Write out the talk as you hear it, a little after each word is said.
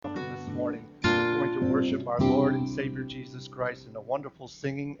worship our Lord and Savior Jesus Christ in a wonderful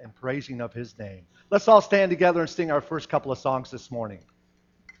singing and praising of his name. Let's all stand together and sing our first couple of songs this morning.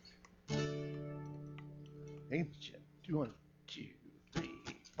 Ancient. 1, 2, 3,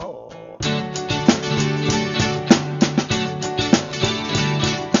 4.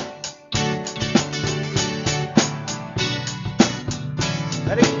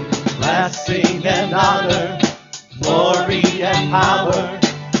 Ready? Blessing and honor, glory and power,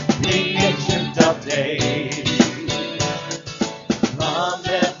 the Ancient of Days. From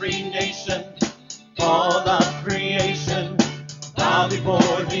every nation, all of creation, bow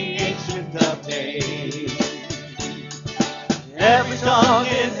before the Ancient of Days. Every tongue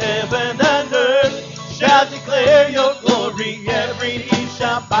in heaven and earth shall declare your glory. Every knee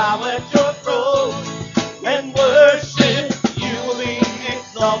shall bow at your throne and worship. You will be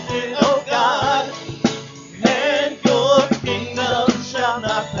exalted, O God, and your kingdom shall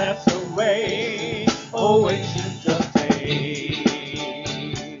not pass away, O Ancient of Days.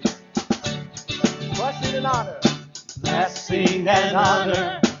 Blessing and honor, blessing and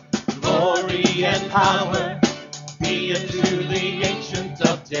honor, glory and power be unto the Ancient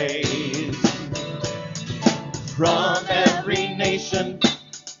of Days. From every nation,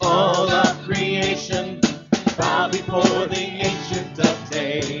 all of creation, bow before the Ancient of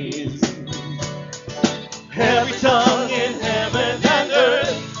Days. Every tongue in heaven and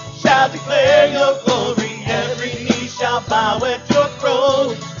earth shall declare your glory. Every knee shall bow at your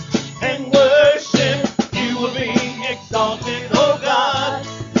throne and worship. You will be exalted, O God,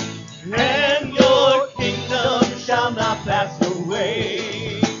 and your kingdom shall not pass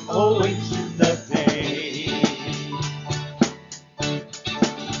away, O Ancient of Days.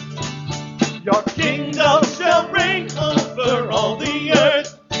 Your kingdom shall reign over all the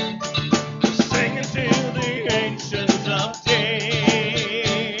earth. Sing into the Ancient of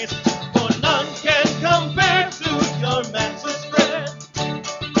Days. For none can compare to your matchless strength.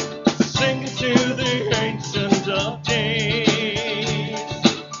 Sing into the Ancient of Days.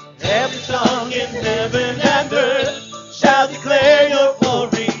 Every tongue in heaven and earth shall declare your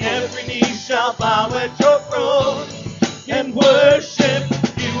glory. Every knee shall bow at your throne and worship.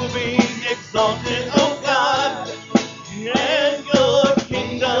 You will be exalted, O God, and your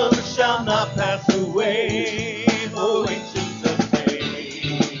kingdom shall not pass away, O Ancient of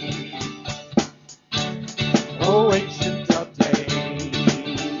Days. O Ancient of Days.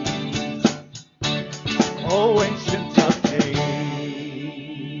 O Ancient of Days.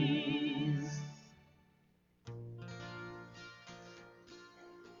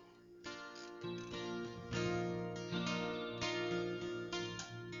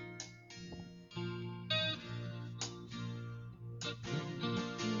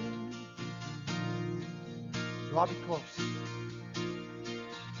 Draw me close.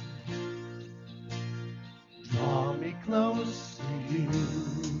 Draw me close to you.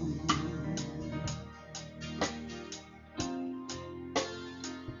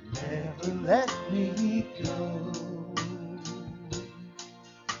 Never let me go.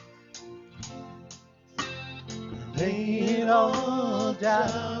 Lay it all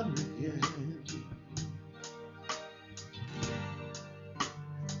down again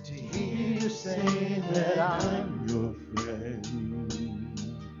to hear you say that I'm your friend.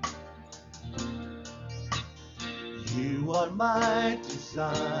 You are my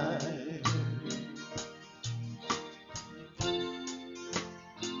desire.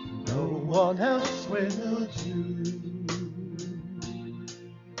 No one else will do.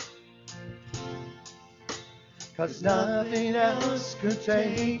 'Cause nothing else could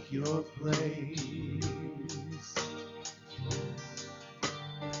take your place.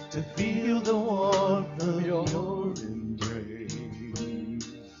 To feel the warmth of your embrace.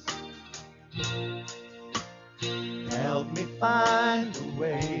 Help me find a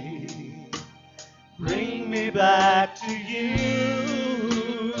way. Bring me back to you.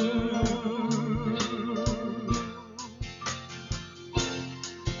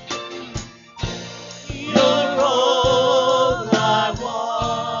 You're all I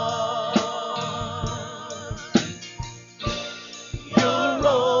want. You're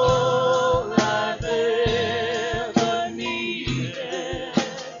all I've ever needed.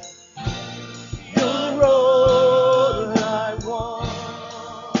 You're all I want.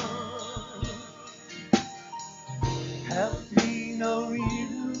 Help me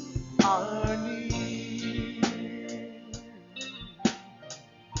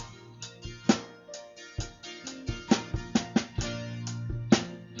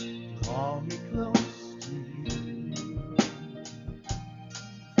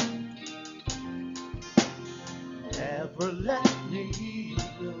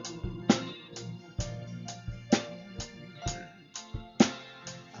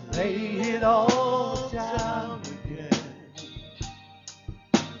lay it all down again.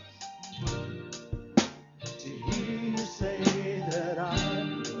 To hear you say that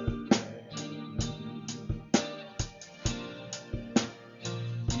I'm your friend.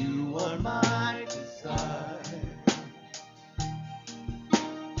 You are my desire.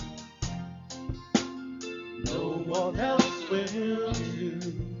 No one else will do.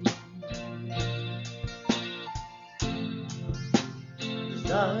 There's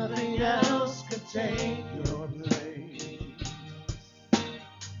nothing else could take your place.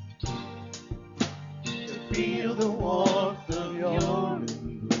 To feel the warmth of your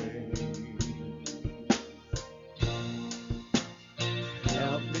embrace.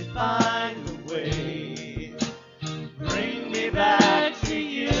 Help me find a way. Bring me back to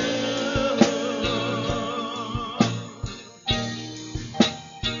you.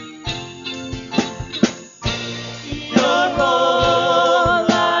 You're all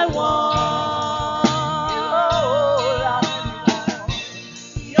I want.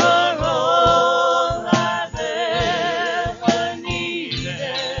 You're all I've ever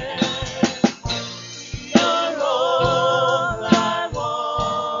needed. You're all I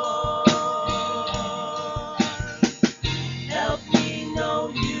want. Help me know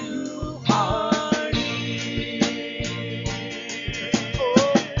you are near.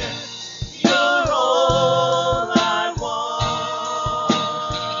 You're all I want.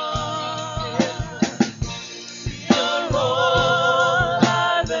 You're all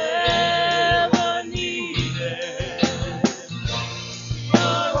I've ever needed.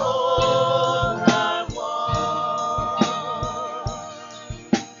 You're all I want.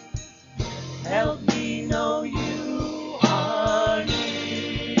 Help me know you are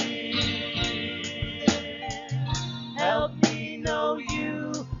near. Help me know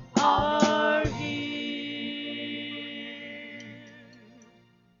you are here.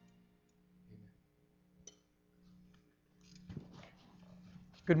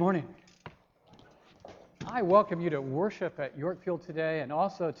 Good morning. I welcome you to worship at Yorkfield today and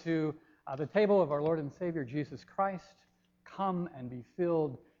also to the table of our Lord and Savior Jesus Christ. Come and be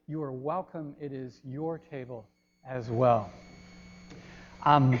filled. You are welcome. It is your table as well.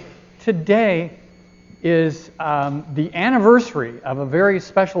 Today is the anniversary of a very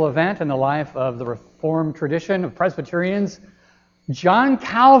special event in the life of the Reformed tradition of Presbyterians. John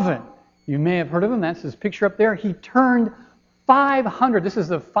Calvin, you may have heard of him. That's his picture up there. He turned 500. This is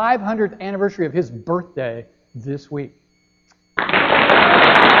the 500th anniversary of his birthday this week.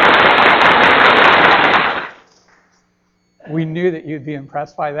 We knew that you'd be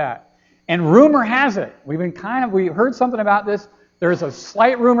impressed by that. And rumor has it, we heard something about this. There's a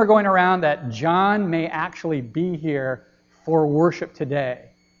slight rumor going around that John may actually be here for worship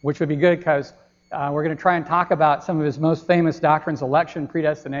today, which would be good because we're going to try and talk about some of his most famous doctrines, election,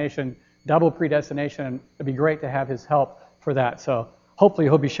 predestination, double predestination, and it'd be great to have his help for that. So hopefully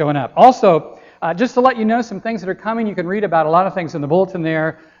he'll be showing up. Also, just to let you know some things that are coming, you can read about a lot of things in the bulletin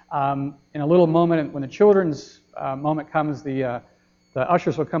there. In a little moment, when the children's moment comes, the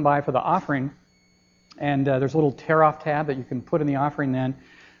ushers will come by for the offering. And there's a little tear-off tab that you can put in the offering then.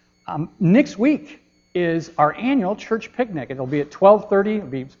 Next week is our annual church picnic. It'll be at 12:30. It'll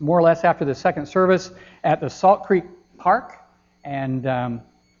be more or less after the second service at the Salt Creek Park. And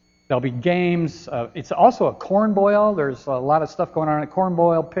there'll be games. It's also a corn boil. There's a lot of stuff going on at a corn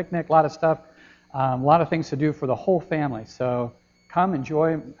boil, picnic, a lot of stuff. A lot of things to do for the whole family. So come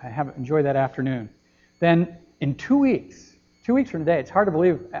enjoy that afternoon. Then in 2 weeks from today, it's hard to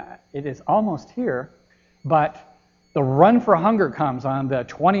believe it is almost here, but the Run for Hunger comes on the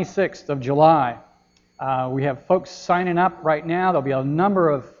 26th of July. We have folks signing up right now. There'll be a number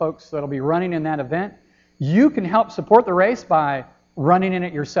of folks that'll be running in that event. You can help support the race by running in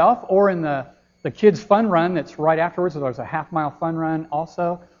it yourself, or in the kids' fun run that's right afterwards. So there's a half-mile fun run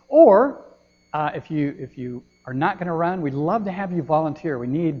also. Or if you are not going to run, we'd love to have you volunteer. We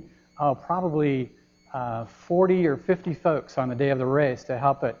need probably 40 or 50 folks on the day of the race to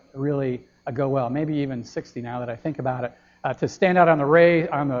help it really go well. Maybe even 60 now that I think about it. To stand out on the race,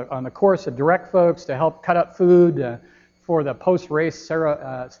 on the course, to direct folks, to help cut up food for the post-race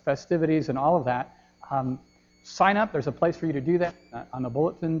festivities and all of that. Sign up. There's a place for you to do that on the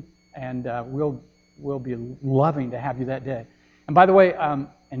bulletin, and we'll be loving to have you that day. And by the way,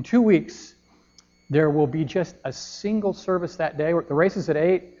 in 2 weeks, there will be just a single service that day. The race is at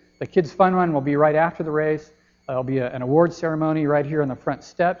 8. The kids' fun run will be right after the race. There'll be an award ceremony right here on the front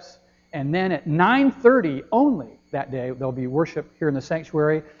steps. And then at 9:30 only that day, there'll be worship here in the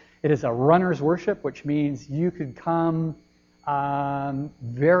sanctuary. It is a runner's worship, which means you could come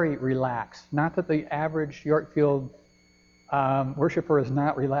very relaxed. Not that the average Yorkfield Worshiper is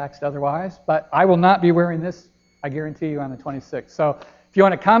not relaxed otherwise, but I will not be wearing this, I guarantee you, on the 26th. So if you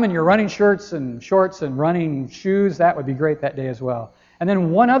want to come in your running shirts and shorts and running shoes, that would be great that day as well. And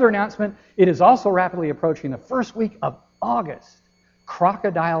then one other announcement, it is also rapidly approaching the first week of August,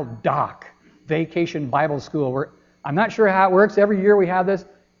 Crocodile Dock Vacation Bible School. I'm not sure how it works. Every year we have this.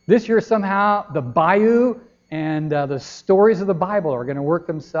 This year somehow the Bayou and the stories of the Bible are going to work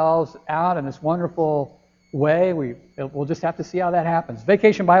themselves out in this wonderful way. We'll just have to see how that happens.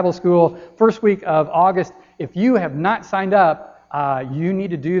 Vacation Bible School, first week of August. If you have not signed up, you need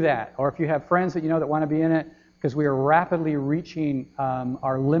to do that. Or if you have friends that you know that want to be in it, because we are rapidly reaching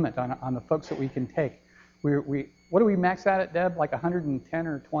our limit on the folks that we can take. What do we max out at, Deb? Like 110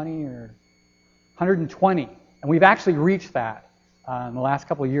 or 20 or 120. And we've actually reached that in the last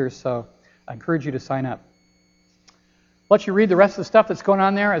couple of years, so I encourage you to sign up. Let you read the rest of the stuff that's going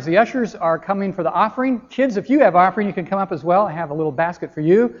on there. As the ushers are coming for the offering, kids, if you have offering, you can come up as well. I have a little basket for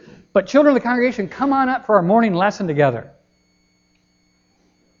you. But children of the congregation, come on up for our morning lesson together.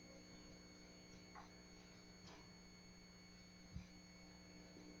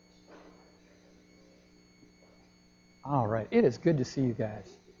 All right, it is good to see you guys.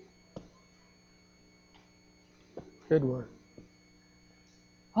 Good work.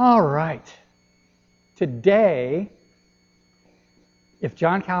 All right. Today, if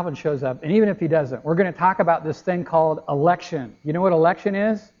John Calvin shows up, and even if he doesn't, we're going to talk about this thing called election. You know what election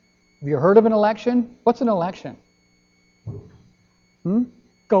is? Have you heard of an election? What's an election?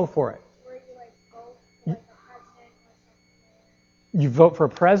 Go for it. Where you vote for the president or something. You vote for a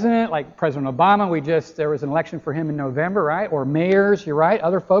president, like President Obama. There was an election for him in November, right? Or mayors, you're right,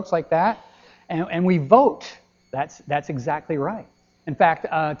 other folks like that. And we vote. That's exactly right. In fact,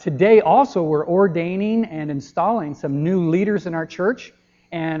 today also we're ordaining and installing some new leaders in our church.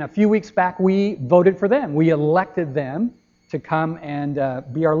 And a few weeks back we voted for them. We elected them to come and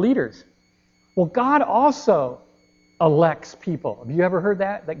be our leaders. Well, God also elects people. Have you ever heard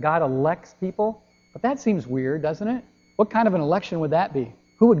that God elects people? But that seems weird, doesn't it? What kind of an election would that be?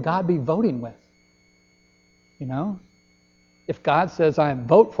 Who would God be voting with? You know? If God says, I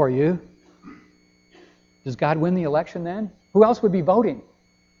vote for you, does God win the election then? Who else would be voting?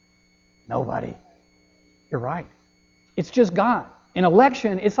 Nobody. You're right. It's just God. An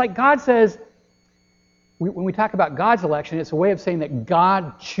election, it's like God says, when we talk about God's election, it's a way of saying that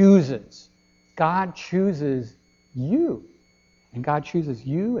God chooses. God chooses you. And God chooses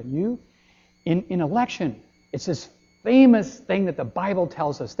you and you. In election, it's this famous thing that the Bible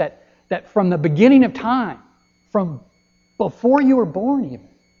tells us that from the beginning of time, from before you were born even,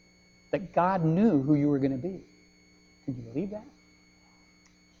 that God knew who you were going to be. Can you believe that?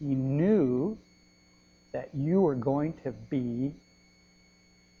 He knew that you were going to be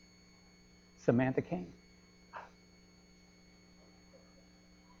Samantha King.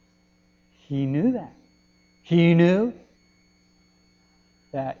 He knew that. He knew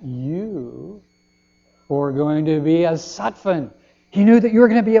that you were going to be a Sutphen. He knew that you were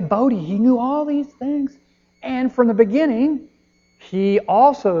going to be a Bodhi. He knew all these things. And from the beginning, He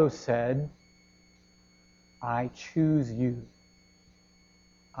also said, I choose you.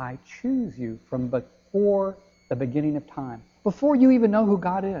 I choose you from before the beginning of time. Before you even know who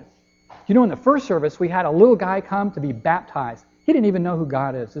God is. You know, in the first service, we had a little guy come to be baptized. He didn't even know who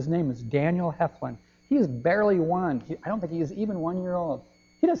God is. His name is Daniel Heflin. He is barely one. I don't think he is even 1 year old.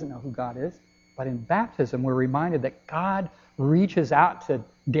 He doesn't know who God is. But in baptism, we're reminded that God reaches out to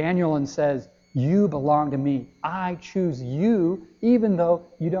Daniel and says, you belong to me. I choose you, even though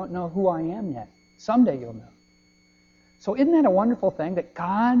you don't know who I am yet. Someday you'll know. So isn't that a wonderful thing that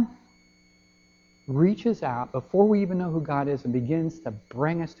God reaches out before we even know who God is and begins to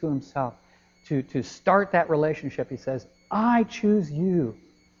bring us to Himself, to start that relationship? He says, I choose you.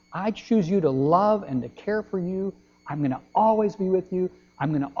 I choose you to love and to care for you. I'm going to always be with you. I'm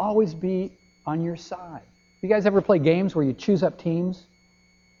going to always be on your side. You guys ever play games where you choose up teams?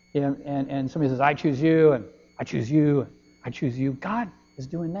 And somebody says, I choose you, and I choose you, and I choose you. God is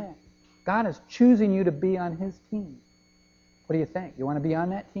doing that. God is choosing you to be on His team. What do you think? You want to be on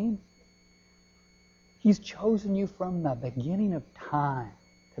that team? He's chosen you from the beginning of time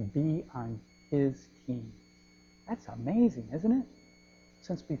to be on His team. That's amazing, isn't it?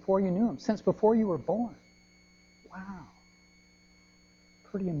 Since before you knew Him, since before you were born. Wow.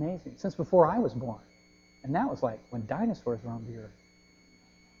 Pretty amazing. Since before I was born. And that was like when dinosaurs roamed the earth.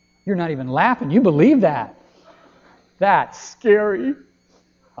 You're not even laughing. You believe that. That's scary.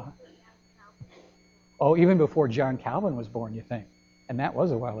 Huh? Oh, even before John Calvin was born, you think. And that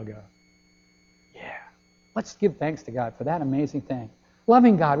was a while ago. Yeah. Let's give thanks to God for that amazing thing.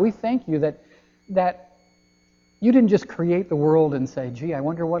 Loving God, we thank you that You didn't just create the world and say, gee, I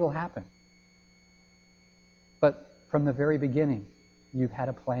wonder what'll happen. But from the very beginning, you've had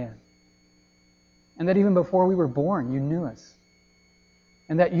a plan. And that even before we were born, you knew us.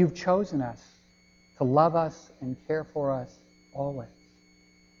 And that you've chosen us to love us and care for us always.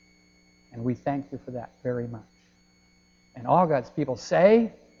 And we thank you for that very much. And all God's people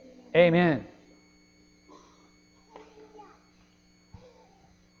say, Amen.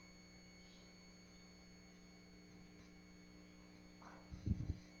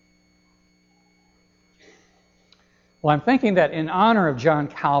 Well, I'm thinking that in honor of John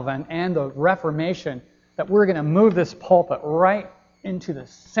Calvin and the Reformation, that we're going to move this pulpit right into the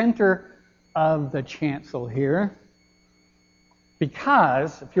center of the chancel here.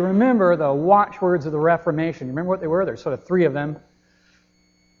 Because, if you remember the watchwords of the Reformation, you remember what they were? There's sort of three of them.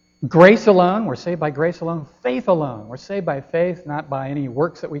 Grace alone, we're saved by grace alone. Faith alone, we're saved by faith, not by any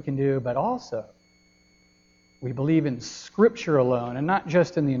works that we can do, but also we believe in Scripture alone, and not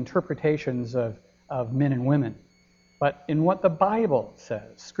just in the interpretations of men and women, but in what the Bible says,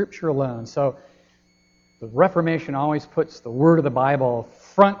 Scripture alone. So the Reformation always puts the Word of the Bible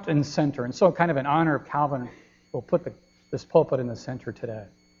front and center, and so kind of in honor of Calvin, we'll put this pulpit in the center today.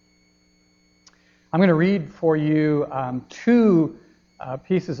 I'm going to read for you two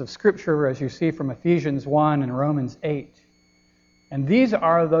pieces of Scripture, as you see, from Ephesians 1 and Romans 8. And these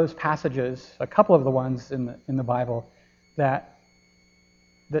are those passages, a couple of the ones in the Bible, that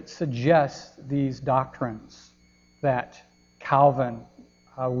suggest these doctrines that Calvin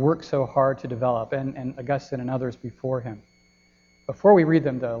worked so hard to develop, and Augustine and others before him. Before we read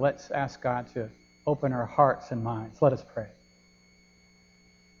them, though, let's ask God to open our hearts and minds. Let us pray.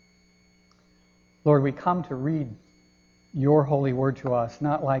 Lord, we come to read your holy word to us,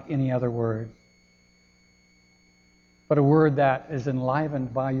 not like any other word, but a word that is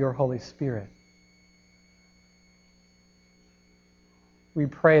enlivened by your Holy Spirit. We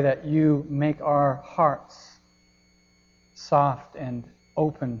pray that you make our hearts soft and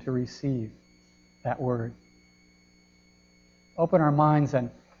open to receive that word. Open our minds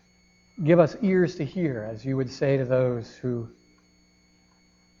and give us ears to hear, as you would say to those who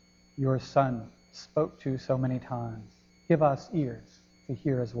your Son spoke to so many times. Give us ears to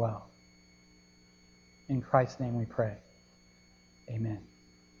hear as well. In Christ's name we pray. Amen.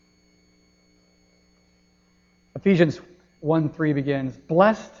 Ephesians 1:3 begins,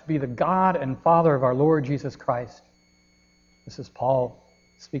 "Blessed be the God and Father of our Lord Jesus Christ." This is Paul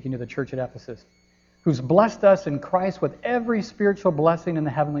speaking to the church at Ephesus, "who's blessed us in Christ with every spiritual blessing in the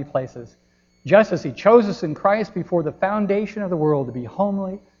heavenly places, just as he chose us in Christ before the foundation of the world to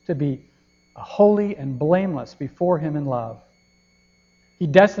be holy and blameless before him in love. He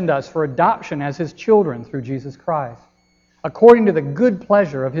destined us for adoption as his children through Jesus Christ, according to the good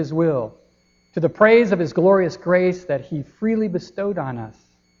pleasure of his will, to the praise of his glorious grace that he freely bestowed on us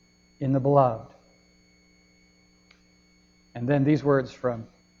in the beloved." And then these words from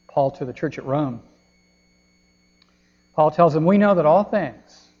Paul to the church at Rome. Paul tells them, "We know that all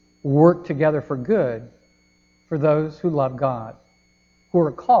things work together for good for those who love God, who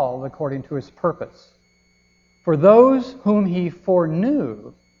are called according to his purpose. For those whom he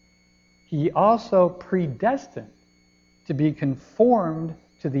foreknew, he also predestined to be conformed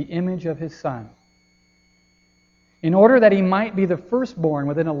to the image of his Son, in order that he might be the firstborn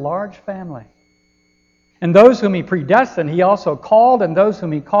within a large family. And those whom he predestined, he also called, and those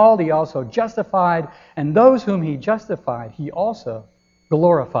whom he called, he also justified, and those whom he justified, he also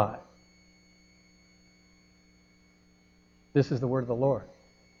glorified." This is the word of the Lord.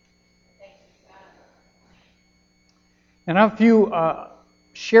 And I don't know if you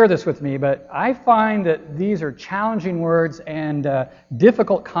share this with me, but I find that these are challenging words and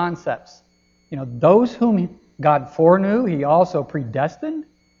difficult concepts. You know, those whom God foreknew, he also predestined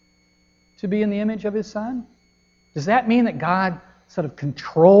to be in the image of his Son. Does that mean that God sort of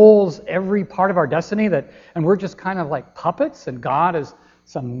controls every part of our destiny, and we're just kind of like puppets, and God is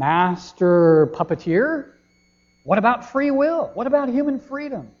some master puppeteer? What about free will? What about human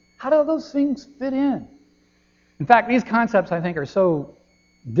freedom? How do those things fit in? In fact, these concepts, I think, are so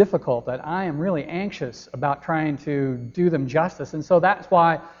difficult that I am really anxious about trying to do them justice. And so that's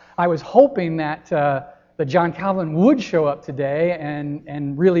why I was hoping that John Calvin would show up today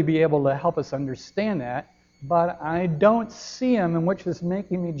and really be able to help us understand that. But I don't see him, and which is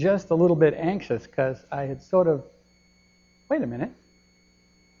making me just a little bit anxious, because I had sort of, wait a minute,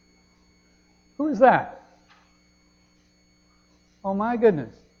 who is that? Oh my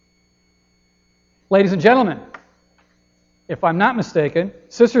goodness. Ladies and gentlemen, if I'm not mistaken,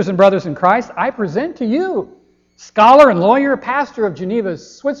 sisters and brothers in Christ, I present to you scholar and lawyer, pastor of Geneva,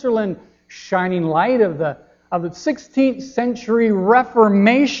 Switzerland, shining light of of the 16th century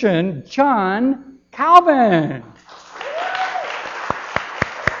Reformation, John Calvin.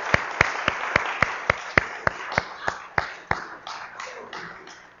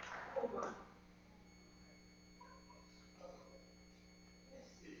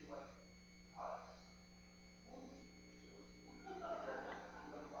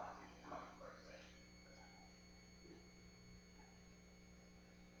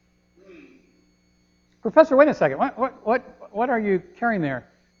 Professor, wait a second. What are you carrying there?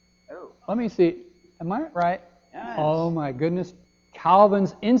 Oh, Let me see. Am I right? yes. Oh my goodness.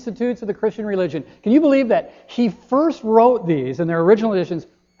 Calvin's Institutes of the Christian Religion. Can you believe that he first wrote these in their original editions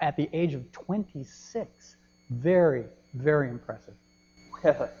at the age of 26? Very, very impressive.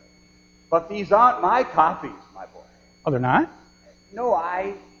 Well, but these aren't my copies, my boy. Oh, they're not? No,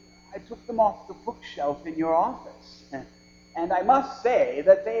 I took them off the bookshelf in your office. And I must say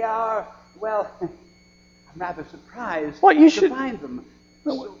that they are, well, I'm rather surprised Well, you to should- find them.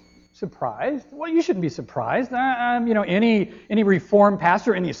 Surprised? Well, you shouldn't be surprised. Any Reformed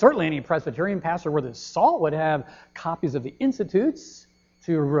pastor, certainly any Presbyterian pastor worth his salt would have copies of the Institutes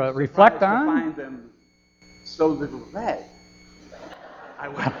to reflect Surprised on. to find them so little read. I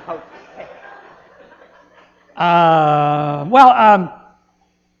would have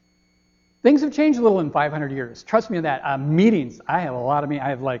Things have changed a little in 500 years. Trust me on that. Meetings. I have a lot of meetings. I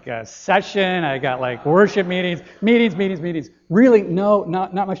have like a session. I got like worship meetings. Really,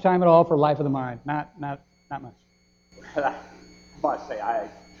 not much time at all for life of the mind. Not much. Well, I must say, I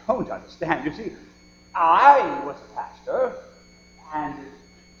don't understand. You see, I was a pastor, and a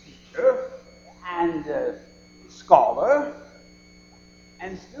teacher, and a scholar,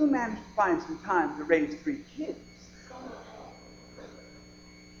 and still managed to find some time to raise 3 kids.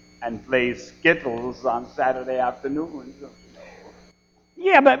 And play Skittles on Saturday afternoons.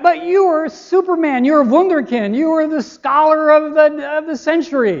 Yeah, but you were Superman. You were Wunderkind. You were the scholar of the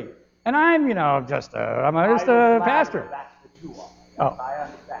century. And I'm just a pastor. That's the two of them. Oh. I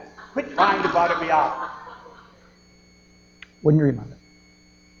understand. Quit trying to butter me up. Wouldn't you remember?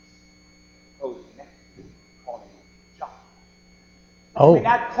 Oh, next, call me John. Oh. You may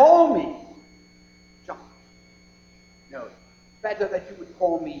not call me John. No, better that you would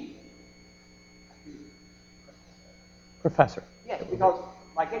call me Professor. Yes, because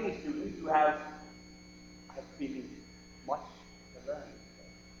like any student, you have really much to learn.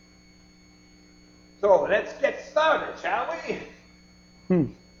 So let's get started, shall we?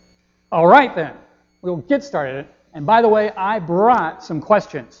 All right, then. We'll get started. And by the way, I brought some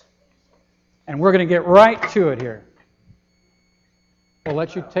questions. And we're going to get right to it here. We'll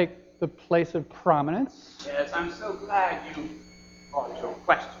let you take the place of prominence. Yes, I'm so glad you brought your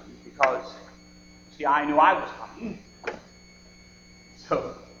questions because, see, I knew I was coming.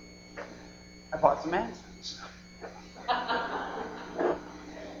 So I brought some answers.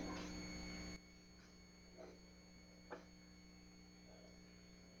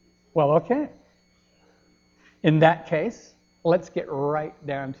 Well, okay. In that case, let's get right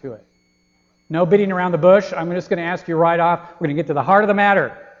down to it. No beating around the bush. I'm just going to ask you right off. We're going to get to the heart of the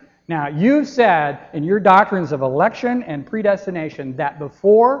matter. Now, you've said in your doctrines of election and predestination that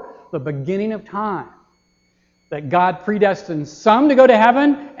before the beginning of time, that God predestined some to go to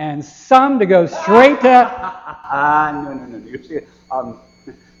heaven and some to go straight to... No. You see,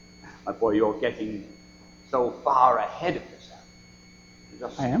 my boy, you're getting so far ahead of yourself.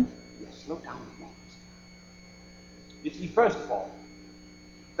 Just, I am? Yes, slow down a moment. You see, first of all,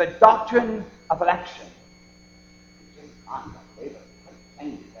 the doctrine of election.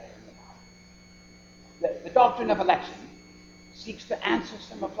 The doctrine of election seeks to answer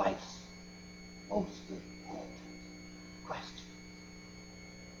some of life's most important questions.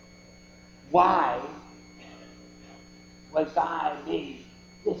 Why was I made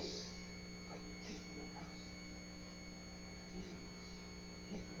this particular person?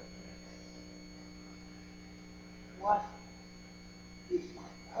 What is my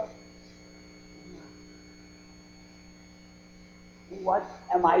purpose? What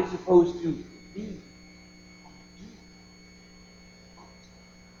am I supposed to be?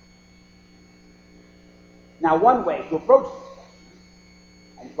 Now, one way to approach this question,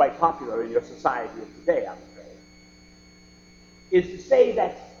 and quite popular in your society of today, I'm afraid, is to say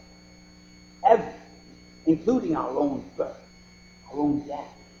that everything, including our own birth, our own death,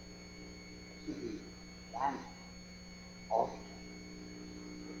 should be abandoned altogether,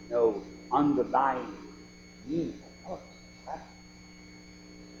 with no underlying need or purpose. Right?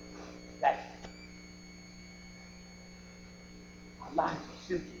 That our lives are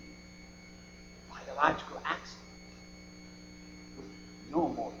simply biological accident with no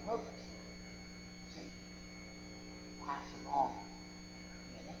more purpose. See?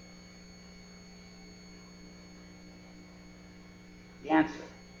 answer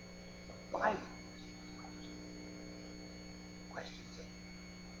the Bible. Questions of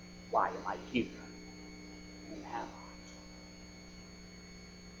why am I here? And how?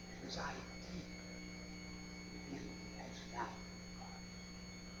 Reside deep within the personality of God.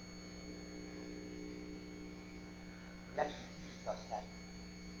 That teaches us that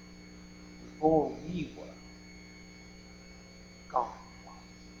before we were, God was.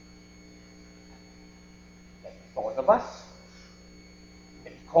 That He thought of us,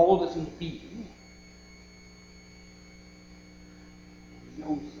 that He called us into being, and He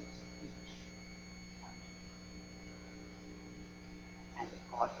knows us each. And that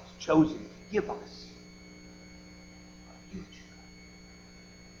God has chosen to give us a future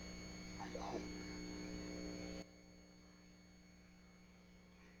and a hope.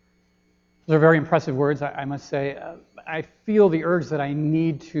 Those are very impressive words, I must say. I feel the urge that I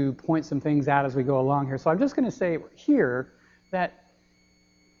need to point some things out as we go along here. So I'm just going to say here that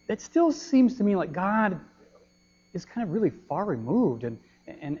it still seems to me like God is kind of really far removed and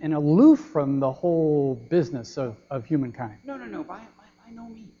aloof from the whole business of humankind. No, by no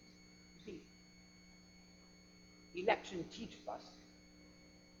means. You see, election teaches us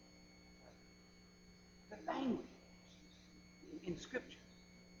the language in Scripture.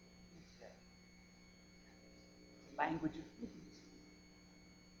 It's the language of intimacy.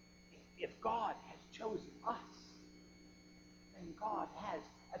 If God has chosen us, then God has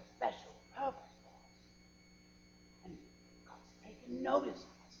a special purpose for us. And God's taken notice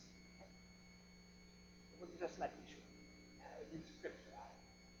of us. Well, just let me show you in Scripture.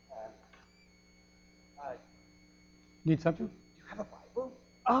 Need something? Do you have a Bible?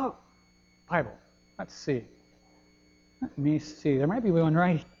 Oh, Bible. Let's see. Let me see. There might be one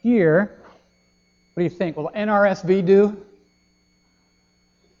right here. What do you think? Will NRSV do?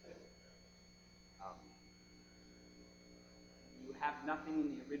 You have nothing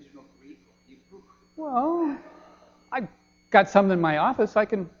in the original Greek or Hebrew? Well, I got some in my office. I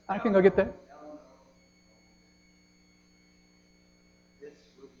can go get that. This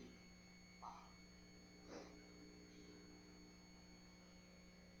will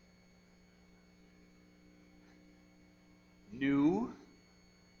be new.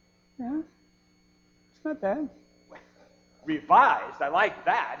 Yeah, it's not bad. Revised, I like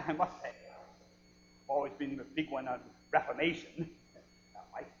that, I must say. I've always been a big one on Reformation.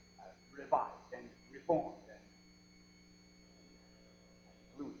 Like revised and reformed and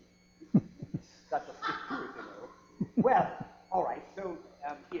glued. Such a picture, you know. Well, all right, so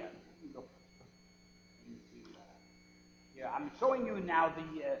here, look. You see, here, I'm showing you now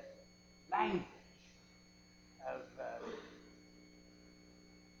the language of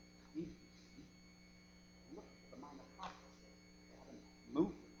look at the minor prophets. They haven't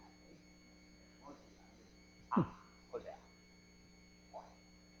moved. Hosea.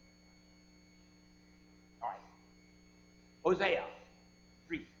 All right. Hosea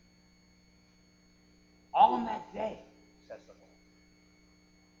 3. On that day, says the Lord,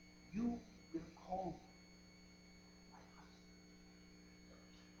 you will call me my husband,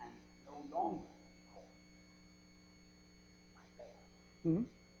 and no longer call me my bear. Mm-hmm.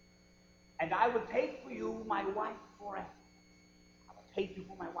 And I will take for you my wife forever. I will take you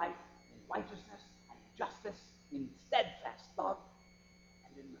for my wife in righteousness and justice, in steadfast love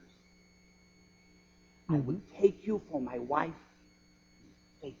and in mercy. I will take you for my wife in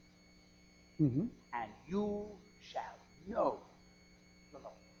faith, and you shall know the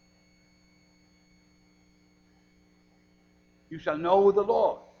Lord. You shall know the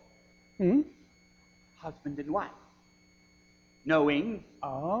Lord, husband and wife, knowing.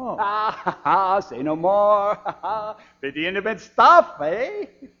 Oh. Say no more. Pretty intimate stuff, eh?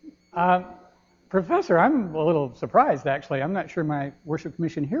 Professor, I'm a little surprised, actually. I'm not sure my worship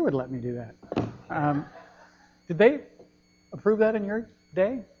commission here would let me do that. Did they approve that in your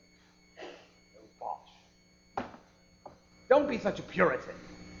day? Oh, bosh. Don't be such a Puritan.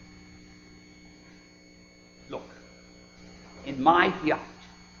 Look, in my theology,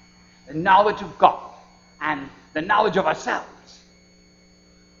 the knowledge of God and the knowledge of ourselves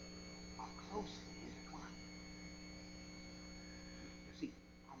are closely intertwined. You see,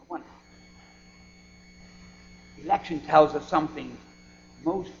 on the one hand, election tells us something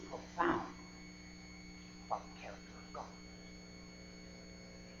most profound about the character of God.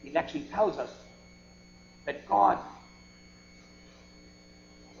 Election tells us that God,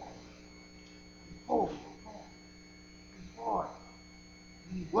 before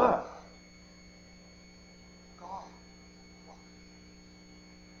we were, God was.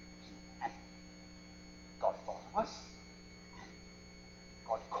 And God thought of us, and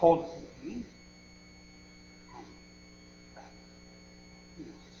God called us into being, and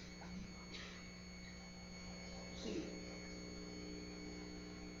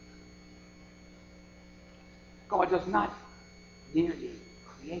God does not merely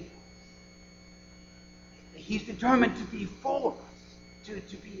create us. He's determined to be for us,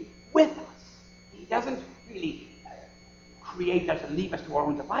 to be with us. He doesn't really create us and leave us to our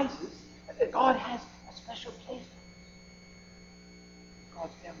own devices. God has a special place for us.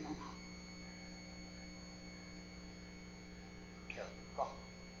 God's very own heart. God.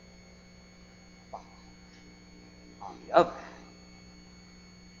 But on the other hand,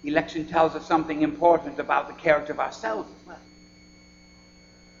 election tells us something important about the character of ourselves as well.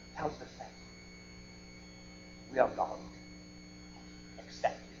 It tells us that we are loved,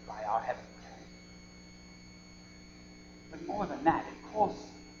 accepted by our Heavenly Father. But more than that, it calls us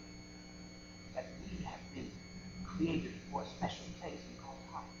that we have been created for a special place in God's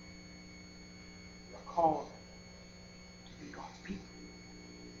heart. We are called to be God's people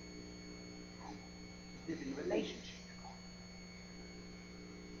and to live in relationship to God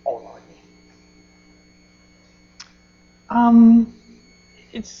all our days.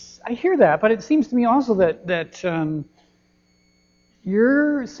 I hear that, but it seems to me also that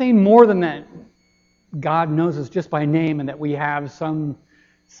you're saying more than that. God knows us just by name, and that we have some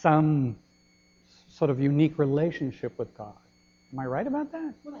sort of unique relationship with God. Am I right about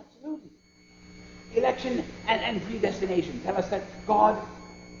that? Well, absolutely. Election and predestination tell us that God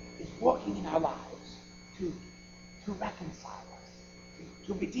is working in our lives to reconcile us,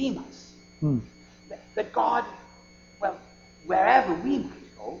 to redeem us. That God, well, wherever we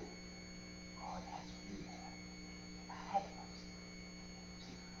might go, God has been there ahead of us.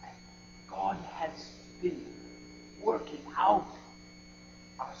 See, God has been working out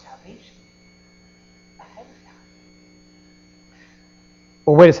our salvation ahead of time.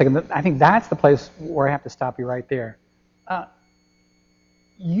 Well, wait a second. I think that's the place where I have to stop you right there.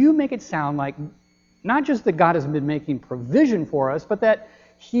 You make it sound like not just that God has been making provision for us, but that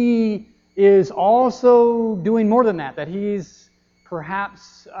He is also doing more than that. That He's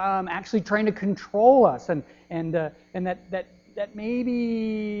perhaps actually trying to control us, and that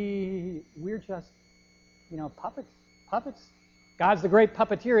maybe we're just puppets. God's the great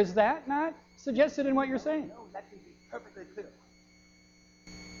puppeteer. Is that not suggested in what you're saying? No, let me be perfectly clear.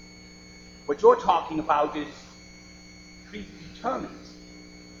 What you're talking about is predeterminism,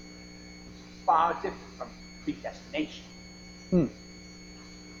 which is far different from predestination. In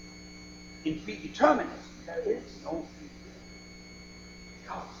predeterminism, there is no free will,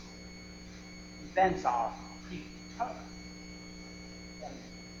 because events are predetermined. And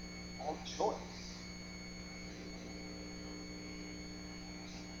all choice.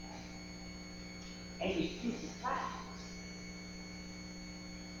 Any future plans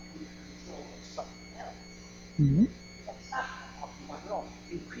control of something else. That's not what I'm talking about at all.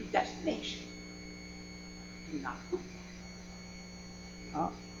 In predestination, do not do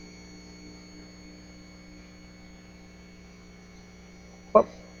that.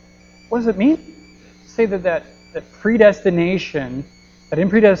 What does it mean? Say that predestination, that in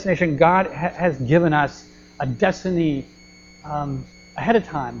predestination God has given us a destiny ahead of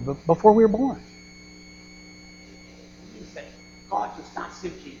time, before we were born. It means that God does not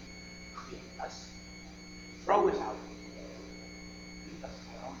simply create us, throw us out, leave us to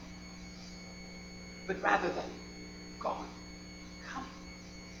our own devices, but rather that God comes.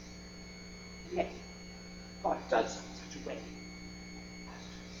 And yet, God does so in such a way as to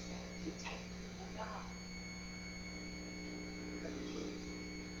protect God.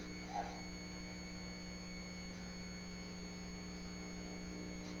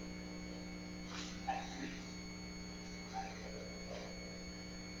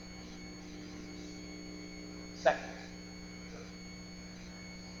 Second,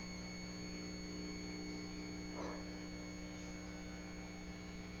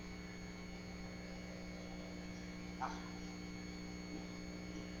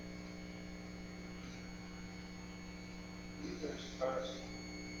 first.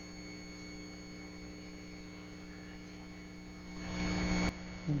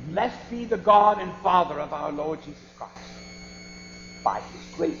 Blessed be the God and Father of our Lord Jesus Christ. By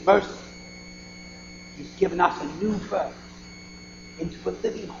His great mercy, He's given us a new birth into a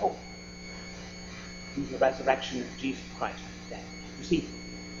living hope through the resurrection of Jesus Christ from the dead. You see,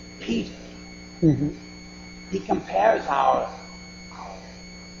 Peter, he compares our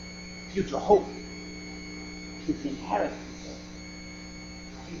future hope to the inheritance of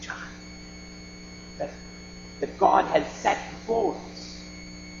a future that God has set before us,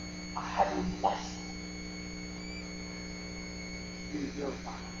 a heavenly blessing. In your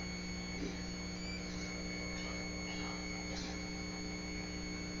body.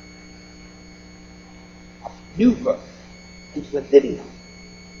 A new birth into a living hope.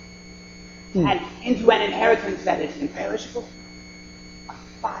 and into an inheritance that is imperishable,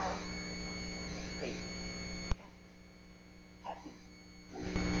 undefiled, faith. Happy.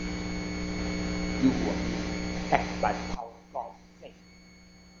 You who are being protected by the power of God's faith.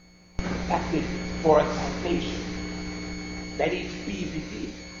 Protected for a salvation that is to be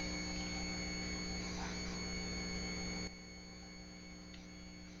revealed.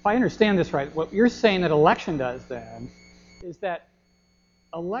 If I understand this right, what you're saying that election does then is that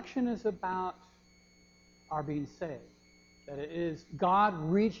election is about our being saved. That it is God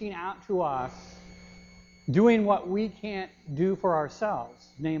reaching out to us, doing what we can't do for ourselves,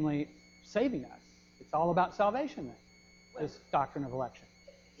 namely saving us. It's all about salvation then, this doctrine of election.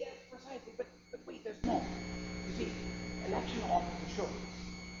 Yes, precisely, but wait, there's more. You see, election offers assurance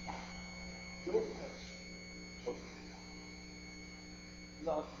that no person chosen by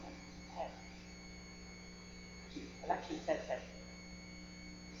God loves and has. See, election says that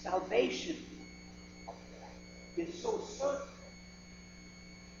salvation of the elect is so certain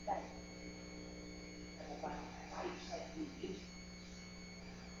that as I said in the instance,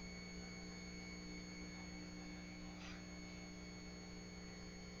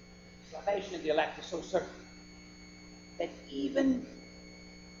 salvation of the elect is so certain that even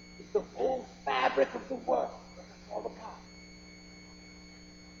if the whole fabric of the world were to fall apart,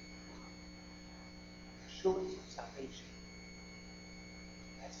 assurance of salvation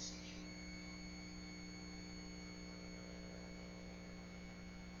that's secure.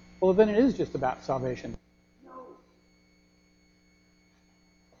 Well, then it is just about salvation. No.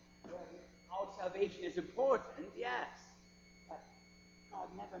 Our salvation is important, yes, but God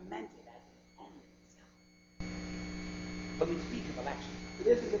never meant it as an end in itself. When we speak of election, it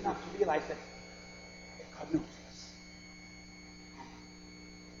isn't enough to realize that God knows us.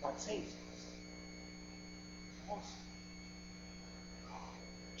 And God saves us. Also, God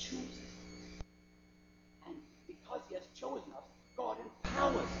chooses us. And because He has chosen us, God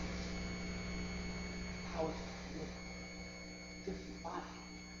empowers us. Empowers us to live a different life.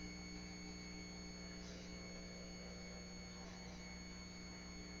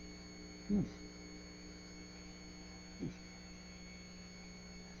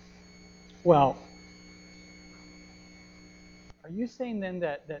 Well, are you saying then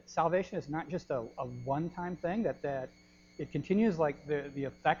that salvation is not just a one-time thing, that it continues, like the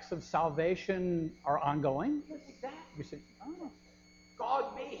effects of salvation are ongoing? Yes, exactly. You say, oh.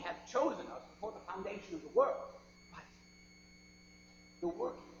 God may have chosen us before the foundation of the world, but the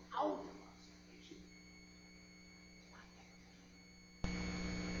working out of our salvation is not yet.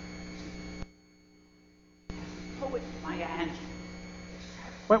 As the poet Maya Angelou.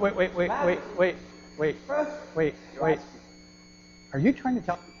 Wait. Are you trying to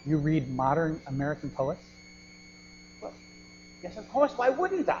tell me you read modern American poets? Well, yes, of course. Why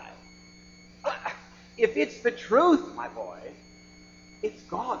wouldn't I? If it's the truth, my boy, it's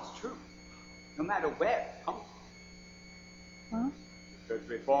God's truth, no matter where it comes from. Huh? Church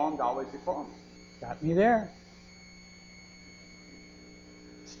reformed, always reformed. Got me there.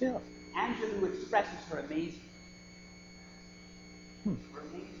 Still. Angelou expresses her amazement. Her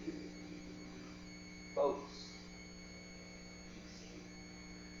amazement boasts.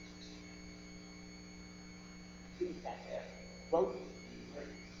 Things that are broken and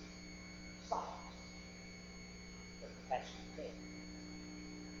words, soft, the profession of faith,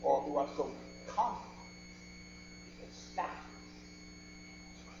 or who are so confident because that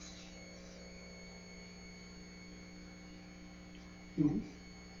you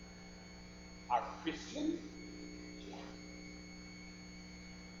are Christian? Yeah.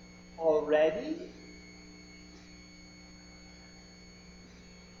 Already?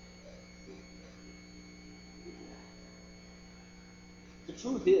 The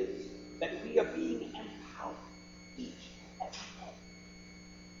truth is that we are being empowered each and every day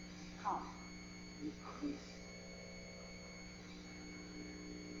to become increasing.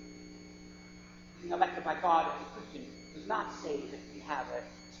 Being elected by God as a Christian does not say that we have a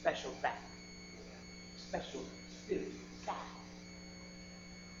special rank, a special spiritual status.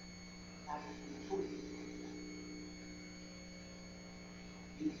 That is the truth.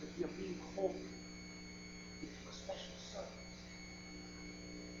 It means that we are being called into a special service.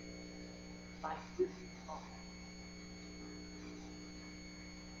 By this God.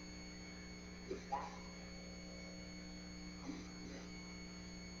 With that comes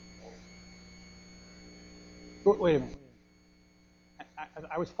Wait a minute.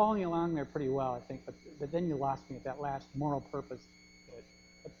 I was following along there pretty well, I think, but then you lost me at that last moral purpose bit.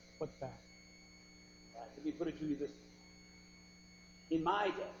 What's that? All right, let me put it to you this way. In my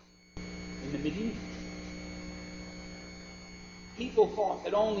day, in the medieval people thought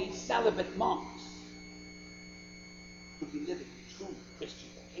that only celibate monks could be living true Christian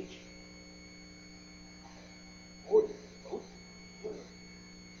vocation. Ordinary folk were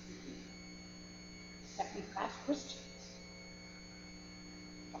simply second-class Christians.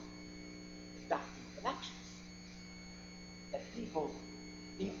 The doctrine of elections that people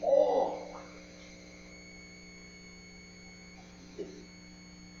in all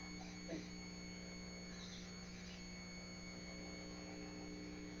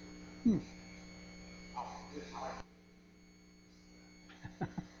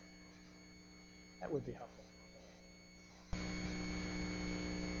That would be helpful.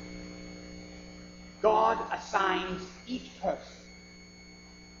 God assigns each person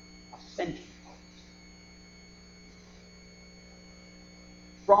a central point.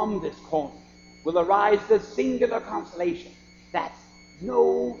 From this corner will arise the singular consolation that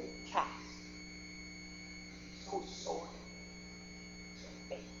no task so sordid, so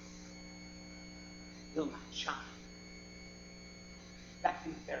base, will not shine. That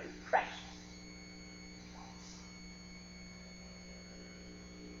is very precious.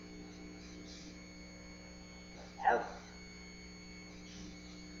 Help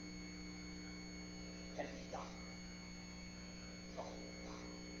can be done.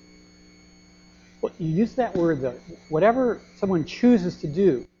 Well, you use that word, though. Whatever someone chooses to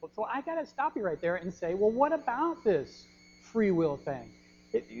do. So I got to stop you right there and say, well, what about this free will thing?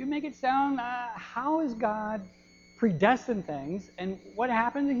 You make it sound, how is God predestined things, and what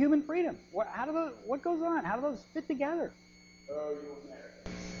happened to human freedom? What goes on? How do those fit together? Oh, you Americans.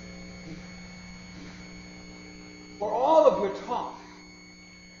 For all of your talk,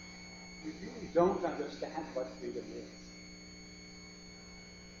 you really don't understand what freedom is.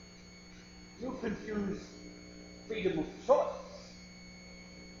 You confuse freedom of choice.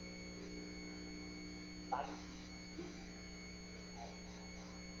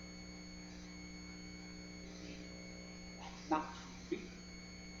 That's not true freedom.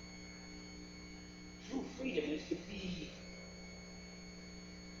 True freedom is to be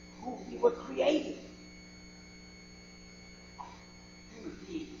who we were created. Human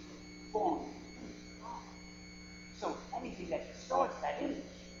beings formed. So anything that distorts that image,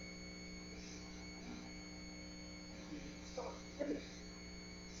 distorts the image,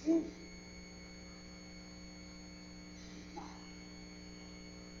 sin.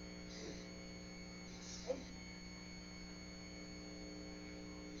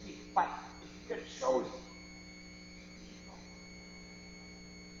 But if you're chosen,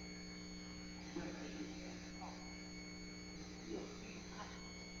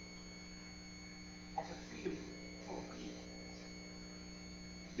 as a freedom for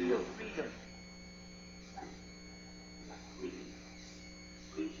real freedom.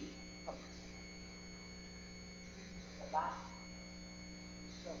 Freedom from the life.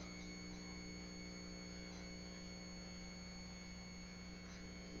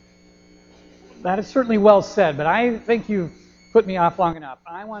 That is certainly well said, but I think you've put me off long enough.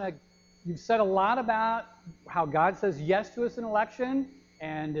 You've said a lot about how God says yes to us in election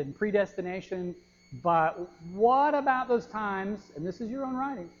and in predestination, but what about those times, and this is your own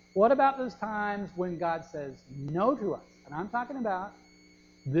writing, what about those times when God says no to us? And I'm talking about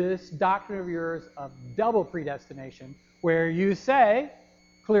this doctrine of yours of double predestination, where you say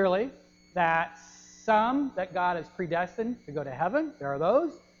clearly that some that God has predestined to go to heaven, there are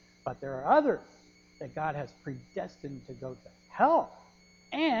those, but there are others that God has predestined to go to hell.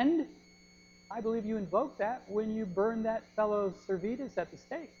 And I believe you invoked that when you burned that fellow Servetus at the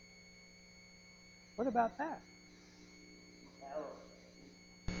stake. What about that?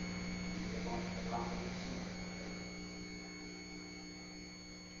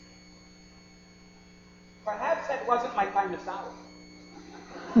 Perhaps that wasn't my finest hour.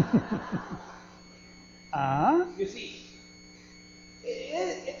 You see,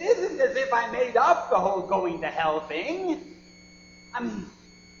 it isn't as if I made up the whole going to hell thing. I mean,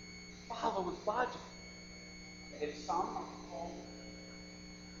 follow was logical. If some are called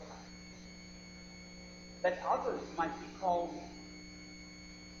that others might be called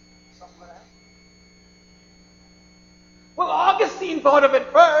somewhere else. Well, Augustine thought of it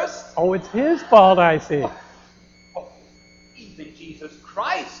first. Oh, it's his fault, I see. Oh, even Jesus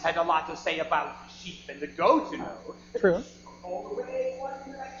Christ had a lot to say about the sheep and the goats, you know. True. All the way one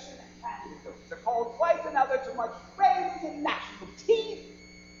direction and the goats are called quite another, too much craving and national teeth.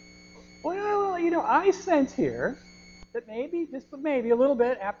 Well, I sense here that maybe, just maybe a little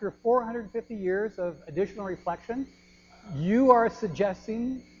bit, after 450 years of additional reflection, you are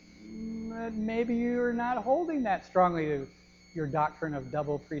suggesting that maybe you're not holding that strongly to your doctrine of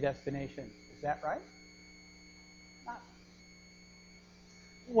double predestination. Is that right?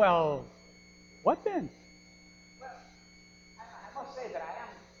 Well, what then? Well, I must say that I am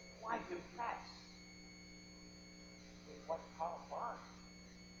quite impressed with what Karl Barth.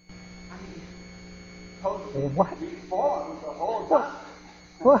 I mean, totally What? reformed the whole What?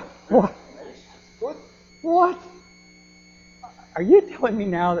 doctrine. What? Good. What? Are you telling me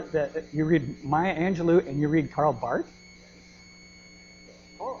now that you read Maya Angelou and you read Karl Barth?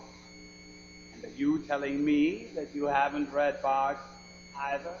 Oh. And are you telling me that you haven't read Barth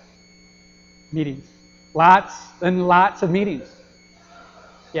either? Meetings. Lots and lots of meetings.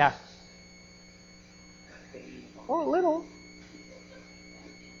 Yeah. Oh, a little.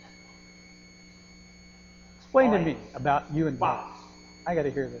 Explain to me about you and Barth. I got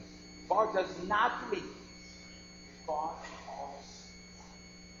to hear this. Barth does not believe God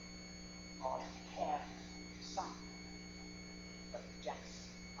cares some, but rejects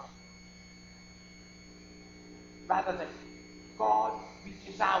others. Rather than God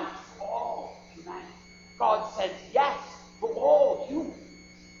reaches out to all humanity. God says yes to all humans.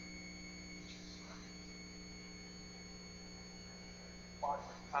 Barth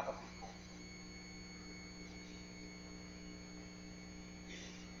would probably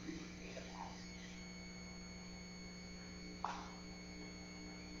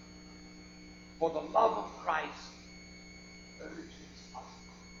for the love of Christ urges us,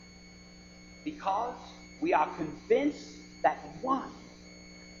 because we are convinced that one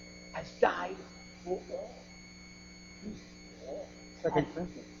has died for all. Second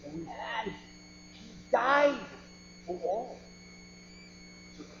Corinthians. And he died for all.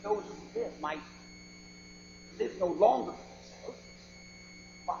 So that those who live might live no longer for themselves,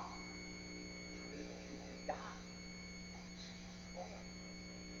 but live and die.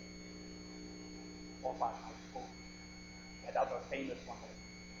 Or by that other famous one,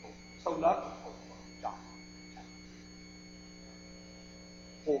 so loved John.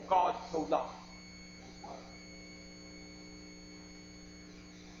 For God so loved the world,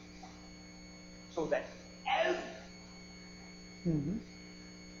 so that everyone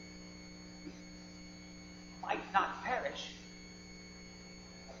might not perish,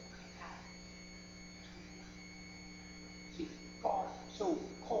 but have eternal life. See, God so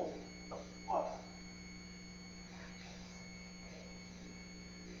called the world.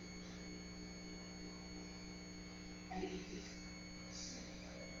 And it is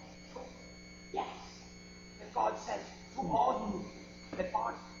yes, that God says to all humans that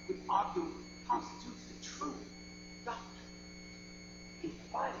Barth would argue constitutes the true doctrine in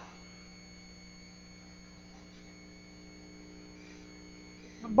the Bible.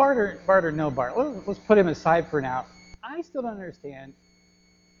 Barter, no Barter. Let's put him aside for now. I still don't understand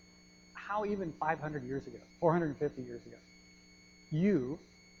how even 500 years ago, 450 years ago, you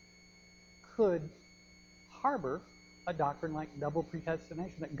could harbor a doctrine like double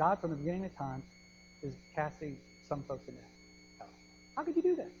predestination, that God from the beginning of time is casting some folks into hell. How could you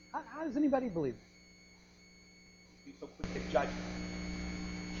do that? How does anybody believe that? Be so quick to judge.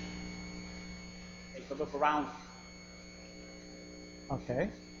 Take a look around.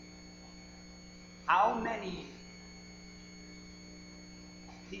 Okay. How many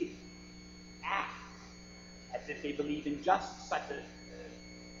people act as if they believe in just such a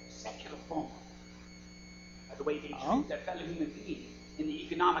secular form, by the way they treat their fellow human beings in the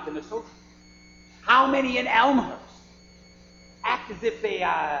economic and the social? How many in Elmhurst act as if they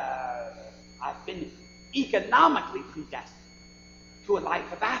have been economically predestined to a life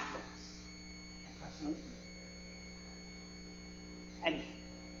of affluence and personal ease? And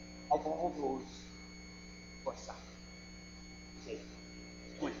of all those who are suffering, say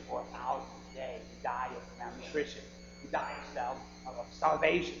 24,000 a day who die of malnutrition, who die of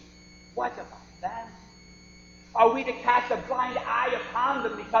starvation, what about them? Are we to cast a blind eye upon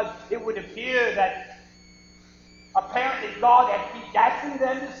them because it would appear that apparently God had predestined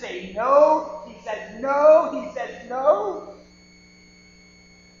them to say no? He says no, he says no.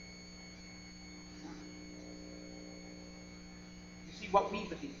 You see, what we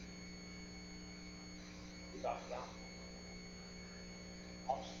believe is our theology.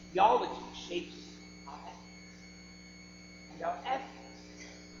 Our theology shapes our ethics. And our ethics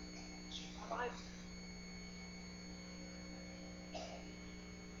shapes our lives.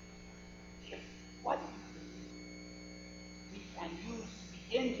 If what we believe we can use to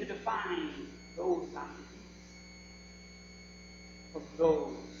begin to define those non-believers from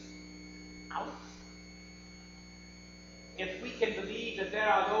those outside. If we can believe that there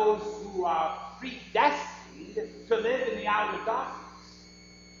are those who are predestined to live in the outer darkness,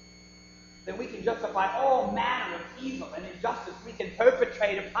 then we can justify all manner of evil and injustice we can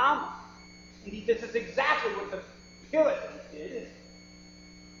perpetrate upon them. Indeed, this is exactly what the Puritans did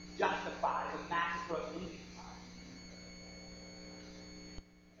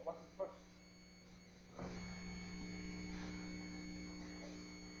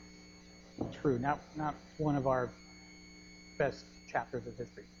true, not one of our best chapters of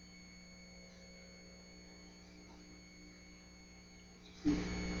history.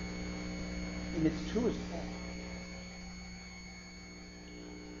 In its truest form.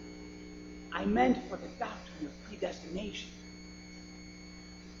 I meant for the doctrine of predestination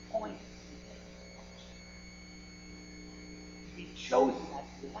to point to be chosen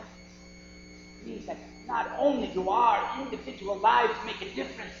as the elect means that not only do our individual lives make a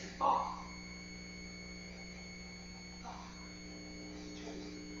difference to God, God has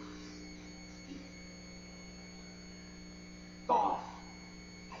chosen us. God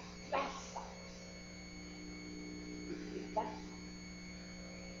has blessed us with the elect.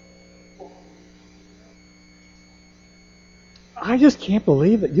 I just can't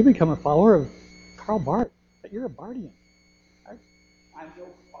believe that you become a follower of Karl Barth, that you're a Barthian. I'm no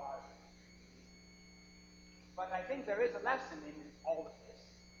Bard. But I think there is a lesson in all of this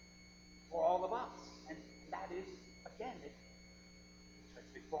for all of us. And that is, again, that the church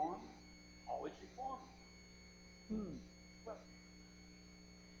reformed, always reformed. Well,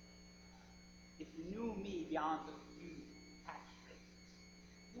 if you knew me beyond the few tax rates,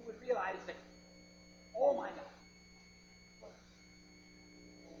 you would realize that all my life,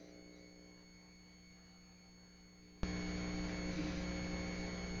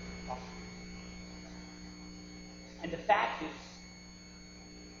 and the fact is,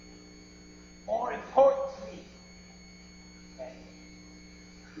 more important to me than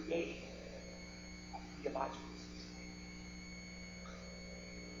creation of theological system.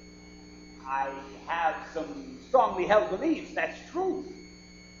 I have some strongly held beliefs, that's true.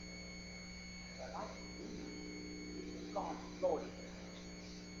 But I believe it's God's glory.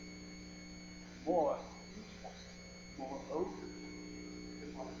 More open than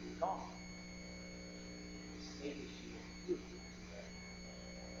what is God. Maybe she will do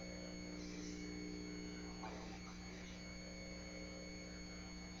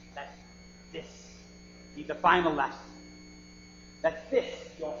that this be the final lesson. That this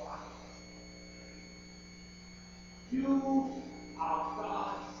is your final lesson. You are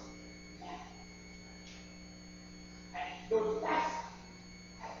God's man. And your lesson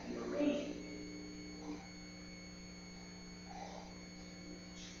has been arranged.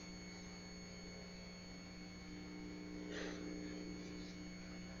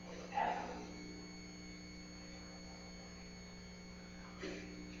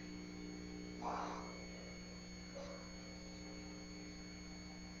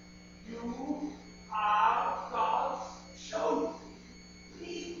 You are God's chosen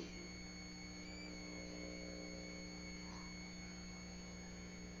people.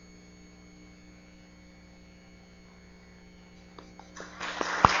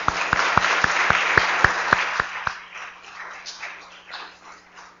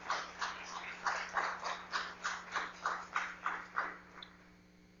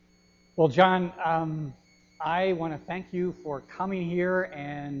 Well, John, I want to thank you for coming here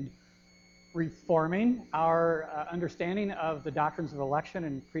and reforming our understanding of the doctrines of election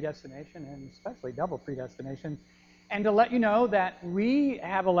and predestination, and especially double predestination, and to let you know that we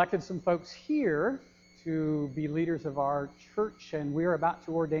have elected some folks here to be leaders of our church, and we're about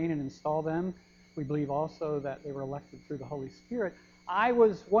to ordain and install them. We believe also that they were elected through the Holy Spirit. I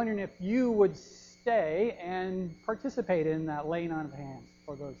was wondering if you would stay and participate in that laying on of hands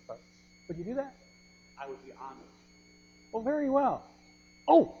for those folks. Would you do that? I would be honored. Well, very well.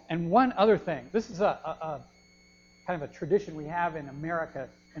 Oh, and one other thing. This is a kind of a tradition we have in America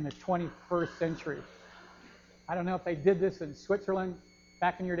in the 21st century. I don't know if they did this in Switzerland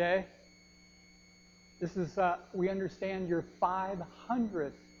back in your day. This is, we understand, your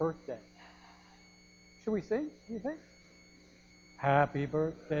 500th birthday. Should we sing? What do you think? Happy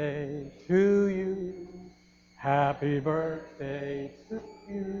birthday to you. Happy birthday to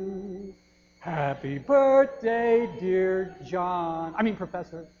you. Happy birthday, dear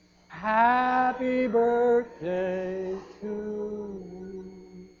Professor. Happy birthday to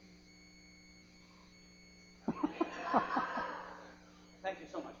you. Thank you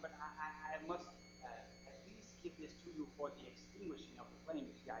so much, but I must at least give this to you for the extinguishing of the flame.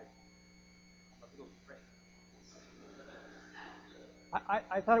 I'm a little afraid.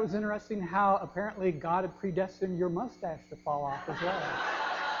 I thought it was interesting how apparently God had predestined your mustache to fall off as well.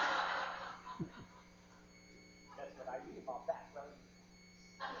 That's what I read about that.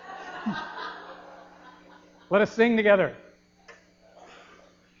 Let us sing together.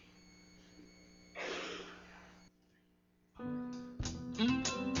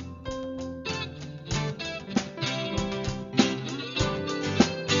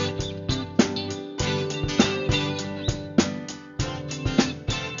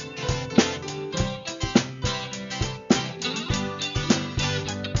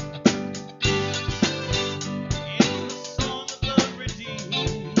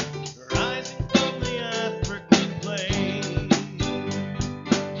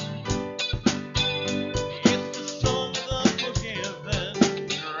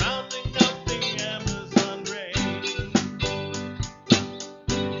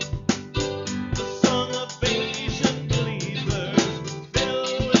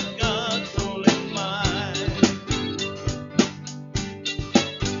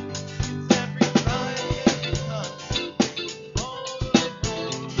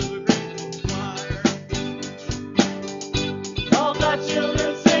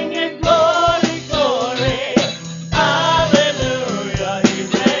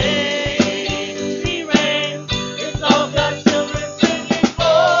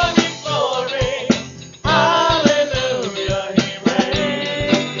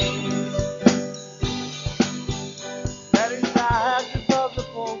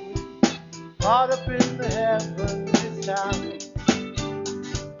 caught up in the heavenly sound.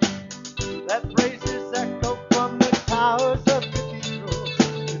 That praises echo from the towers of cathedrals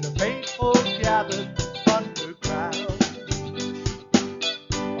to the faithful gathered underground.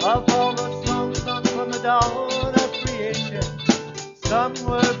 Of all the songs sung from the dawn of creation, some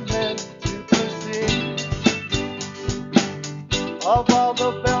were meant to sing. Of all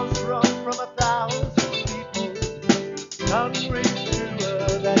the bells rung from 1,000 steeples, none rings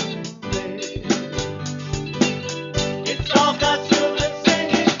truer than today. It's all God's children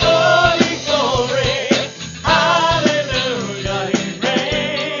singing glory, glory, hallelujah, He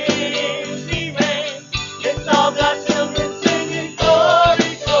reigns, He reigns. It's all God's children singing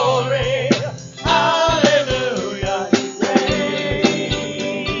glory, glory, hallelujah, He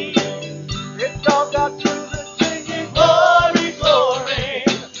reigns. It's all God's children singing glory, glory,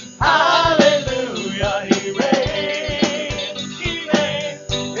 hallelujah, He reigns, He reigns.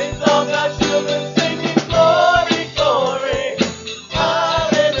 It's all God's children singing glory, glory,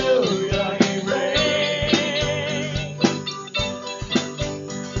 hallelujah, He reigns.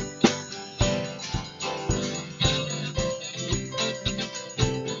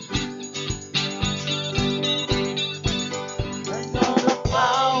 And all the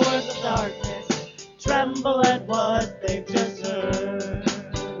powers of darkness tremble at what they've just heard.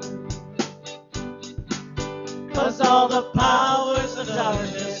 'Cause all the powers of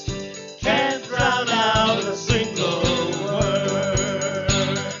darkness can't drown out a single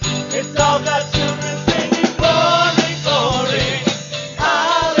word. It's all God's children singing glory, glory,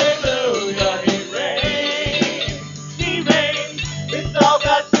 hallelujah, He reigns, He reigns. It's all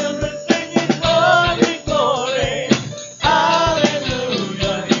God's children singing glory, glory,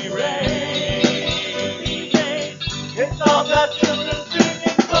 hallelujah, He reigns, He reigns. It's all God's children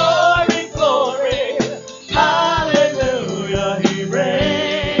singing glory, glory, hallelujah, He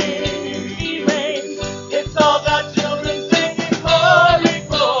reigns, He reigns. It's all God's children singing glory,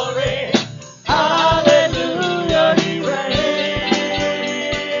 glory, hallelujah, He reigns.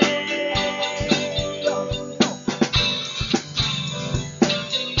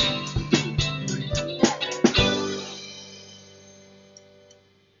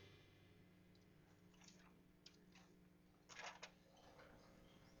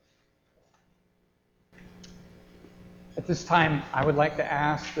 At this time, I would like to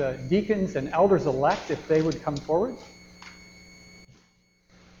ask the deacons and elders-elect if they would come forward.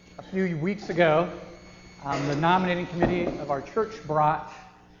 A few weeks ago, the nominating committee of our church brought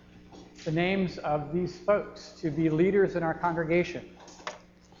the names of these folks to be leaders in our congregation.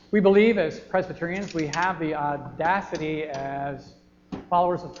 We believe as Presbyterians, we have the audacity as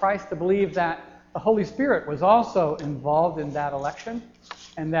followers of Christ to believe that the Holy Spirit was also involved in that election,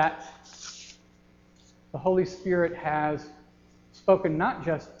 and that the Holy Spirit has spoken not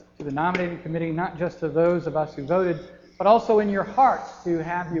just to the nominating committee, not just to those of us who voted, but also in your hearts to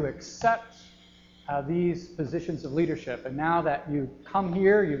have you accept these positions of leadership. And now that you come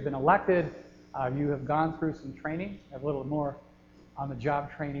here, you've been elected, you have gone through some training, a little more on the job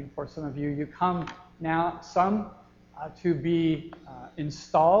training for some of you. You come now, some to be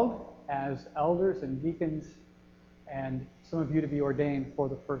installed as elders and deacons, and some of you to be ordained for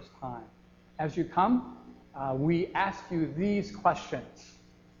the first time. As you come, we ask you these questions.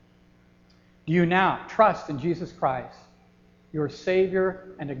 Do you now trust in Jesus Christ, your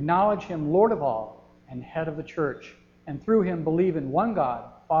Savior, and acknowledge Him Lord of all and head of the church, and through Him believe in one God,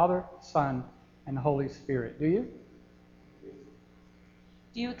 Father, Son, and Holy Spirit? Do you?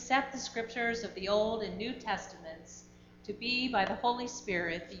 Do you accept the scriptures of the Old and New Testaments to be, by the Holy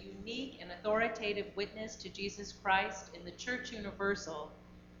Spirit, the unique and authoritative witness to Jesus Christ in the Church Universal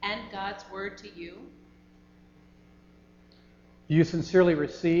and God's Word to you? Do you sincerely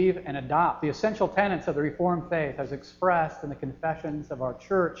receive and adopt the essential tenets of the Reformed faith as expressed in the confessions of our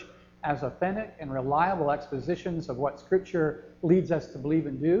church as authentic and reliable expositions of what Scripture leads us to believe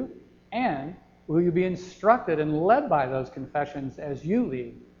and do? And will you be instructed and led by those confessions as you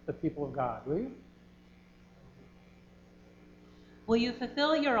lead the people of God? Will you? Will you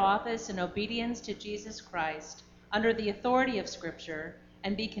fulfill your office in obedience to Jesus Christ under the authority of Scripture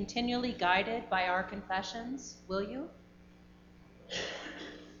and be continually guided by our confessions? Will you?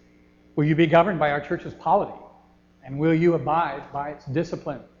 Will you be governed by our church's polity? And will you abide by its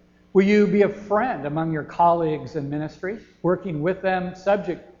discipline? Will you be a friend among your colleagues in ministry, working with them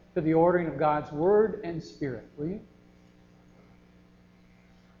subject to the ordering of God's Word and Spirit? Will you?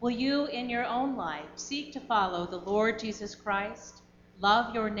 Will you, in your own life, seek to follow the Lord Jesus Christ,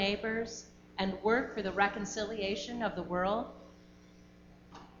 love your neighbors, and work for the reconciliation of the world?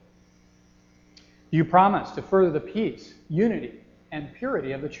 Do you promise to further the peace, unity, and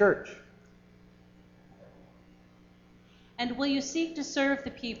purity of the church? And will you seek to serve the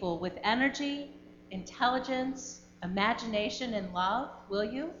people with energy, intelligence, imagination, and love? Will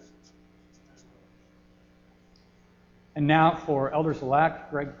you? And now for elders-elect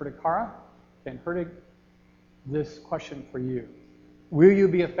Greg Perticara, Ken Hertig, this question for you. Will you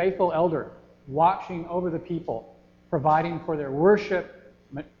be a faithful elder, watching over the people, providing for their worship,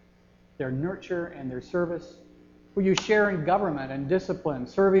 their nurture, and their service? Will you share in government and discipline,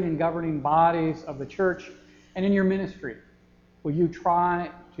 serving in governing bodies of the church and in your ministry? Will you try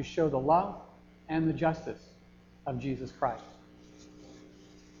to show the love and the justice of Jesus Christ?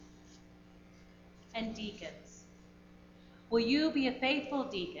 And deacons. Will you be a faithful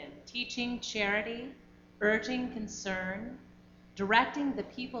deacon, teaching charity, urging concern, directing the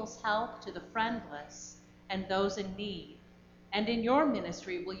people's help to the friendless and those in need? And in your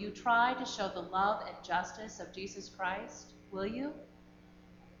ministry, will you try to show the love and justice of Jesus Christ? Will you?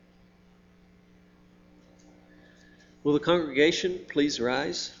 Will the congregation please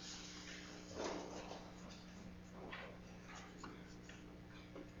rise?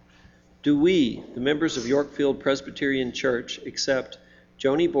 Do we, the members of Yorkfield Presbyterian Church, accept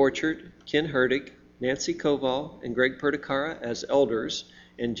Joni Borchert, Ken Hertig, Nancy Koval, and Greg Perticara as elders,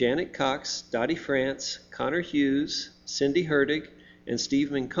 and Janet Cox, Dottie France, Connor Hughes, Cindy Hertig, and Steve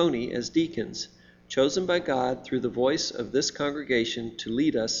Manconi as deacons, chosen by God through the voice of this congregation to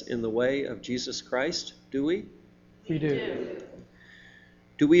lead us in the way of Jesus Christ? Do we? We do.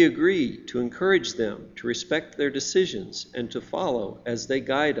 Do we agree to encourage them to respect their decisions and to follow as they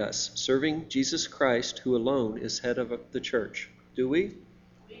guide us, serving Jesus Christ, who alone is head of the church? Do we?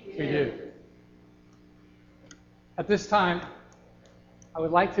 We do. At this time, I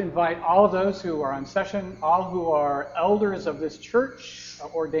would like to invite all of those who are on session, all who are elders of this church,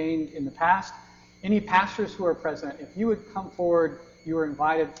 ordained in the past, any pastors who are present, if you would come forward, you are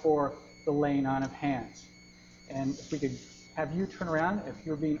invited for the laying on of hands. And if we could have you turn around, if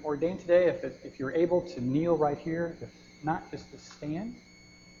you're being ordained today, if you're able to kneel right here, if not, just to stand.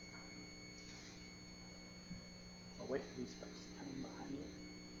 I'll wait for these folks coming behind you.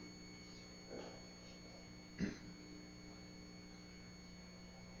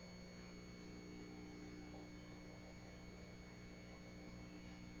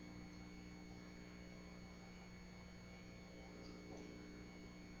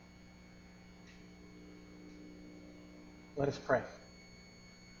 Let us pray.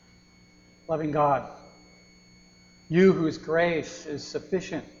 Loving God, you whose grace is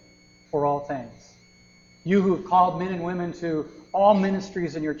sufficient for all things, you who have called men and women to all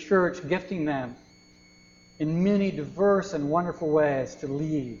ministries in your church, gifting them in many diverse and wonderful ways to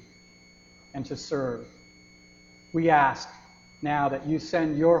lead and to serve, we ask now that you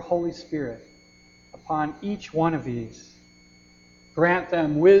send your Holy Spirit upon each one of these. Grant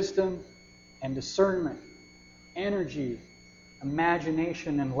them wisdom and discernment, energy,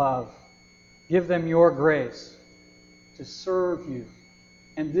 imagination, and love. Give them your grace to serve you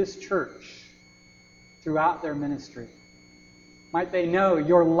and this church throughout their ministry. Might they know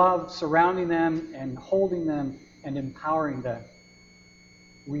your love surrounding them and holding them and empowering them.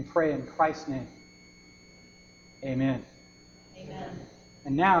 We pray in Christ's name. Amen. Amen.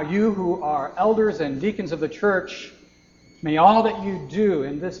 And now, you who are elders and deacons of the church, may all that you do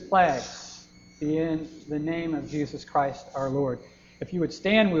in this place be in the name of Jesus Christ our Lord. If you would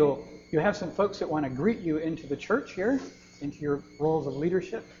stand, you have some folks that want to greet you into the church here, into your roles of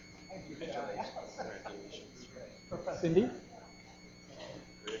leadership. Cindy?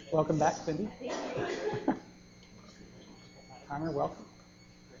 Welcome back, Cindy. Connor, welcome.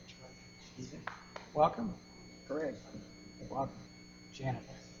 Welcome. Greg. Welcome. Janet.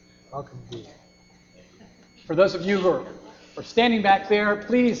 Welcome, Dee. For those of you who are standing back there,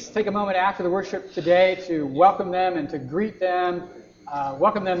 please take a moment after the worship today to welcome them and to greet them,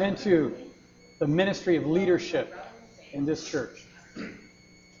 welcome them into the ministry of leadership in this church.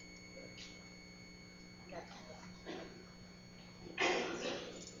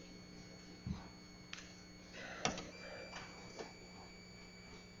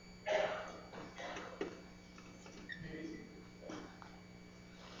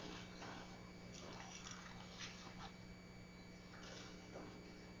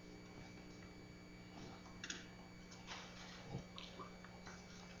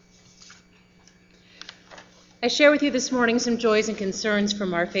 I share with you this morning some joys and concerns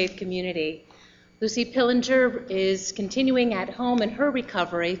from our faith community. Lucy Pillinger is continuing at home in her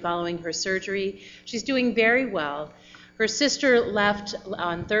recovery following her surgery. She's doing very well. Her sister left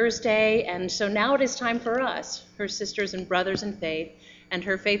on Thursday, and so now it is time for us, her sisters and brothers in faith, and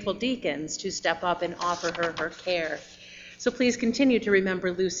her faithful deacons to step up and offer her care. So please continue to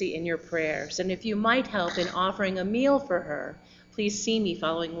remember Lucy in your prayers. And if you might help in offering a meal for her, please see me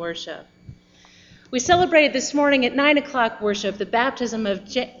following worship. We celebrated this morning at 9 o'clock worship the baptism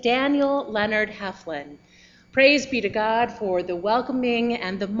of Daniel Leonard Heflin. Praise be to God for the welcoming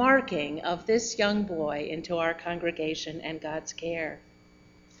and the marking of this young boy into our congregation and God's care.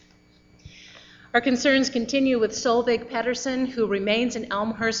 Our concerns continue with Solveig Pedersen, who remains in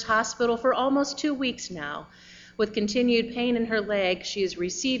Elmhurst Hospital for almost 2 weeks now. With continued pain in her leg, she is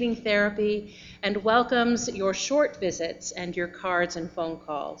receiving therapy and welcomes your short visits and your cards and phone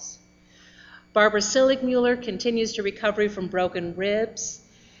calls. Barbara Silligmuller continues to recover from broken ribs.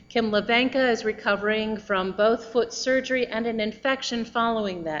 Kim Levenka is recovering from both foot surgery and an infection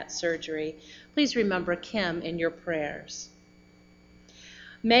following that surgery. Please remember Kim in your prayers.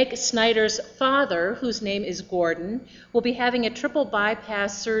 Meg Snyder's father, whose name is Gordon, will be having a triple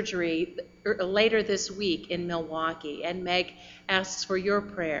bypass surgery later this week in Milwaukee, and Meg asks for your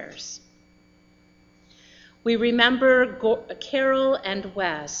prayers. We remember Carol and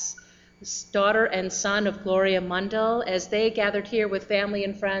Wes, daughter and son of Gloria Mundell, as they gathered here with family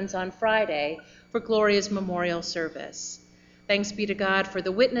and friends on Friday for Gloria's memorial service. Thanks be to God for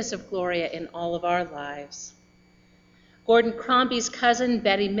the witness of Gloria in all of our lives. Gordon Crombie's cousin,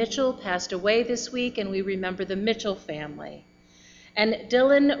 Betty Mitchell, passed away this week, and we remember the Mitchell family. And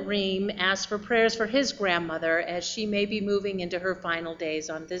Dylan Ream asked for prayers for his grandmother as she may be moving into her final days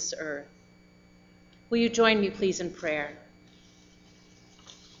on this earth. Will you join me, please, in prayer?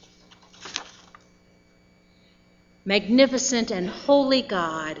 Magnificent and holy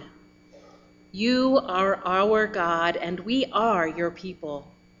God, you are our God, and we are your people.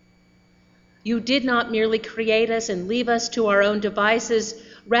 You did not merely create us and leave us to our own devices.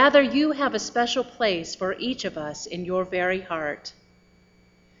 Rather, you have a special place for each of us in your very heart.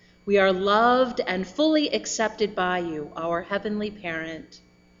 We are loved and fully accepted by you, our heavenly parent.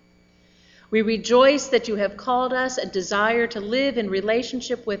 We rejoice that you have called us and desire to live in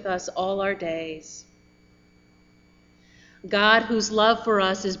relationship with us all our days. God, whose love for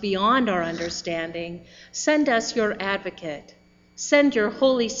us is beyond our understanding, send us your advocate. Send your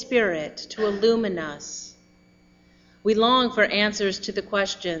Holy Spirit to illumine us. We long for answers to the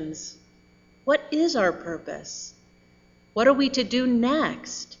questions: what is our purpose? What are we to do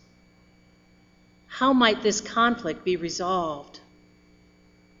next? How might this conflict be resolved?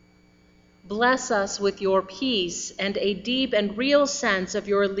 Bless us with your peace and a deep and real sense of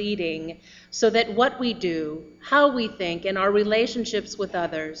your leading, so that what we do, how we think, and our relationships with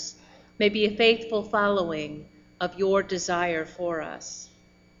others may be a faithful following of your desire for us.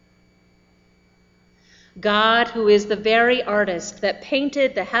 God, who is the very artist that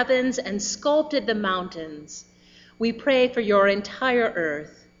painted the heavens and sculpted the mountains, we pray for your entire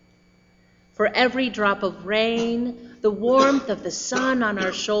earth, for every drop of rain, the warmth of the sun on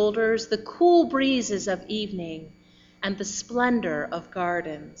our shoulders, the cool breezes of evening, and the splendor of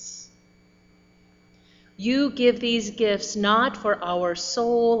gardens. You give these gifts not for our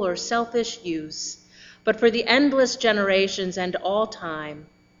sole or selfish use, but for the endless generations and all time.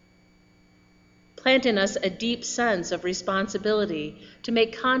 Plant in us a deep sense of responsibility to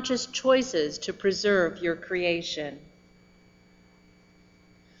make conscious choices to preserve your creation.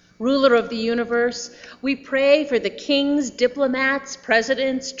 Ruler of the universe, we pray for the kings, diplomats,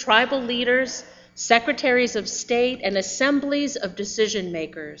 presidents, tribal leaders, secretaries of state, and assemblies of decision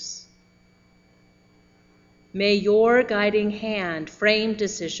makers. May your guiding hand frame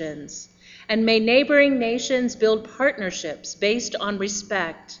decisions, and may neighboring nations build partnerships based on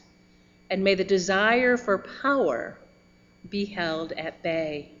respect, and may the desire for power be held at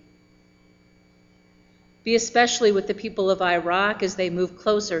bay. Be especially with the people of Iraq as they move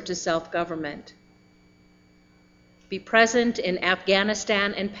closer to self-government. Be present in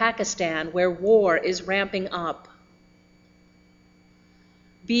Afghanistan and Pakistan, where war is ramping up.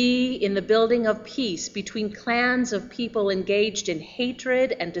 Be in the building of peace between clans of people engaged in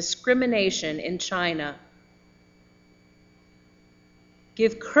hatred and discrimination in China.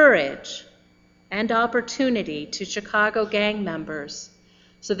 Give courage and opportunity to Chicago gang members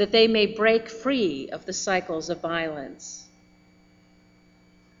so that they may break free of the cycles of violence.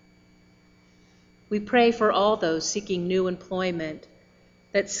 We pray for all those seeking new employment,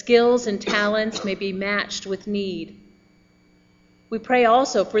 that skills and talents may be matched with need. We pray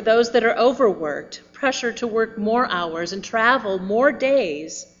also for those that are overworked, pressured to work more hours and travel more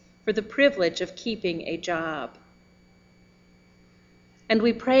days for the privilege of keeping a job. And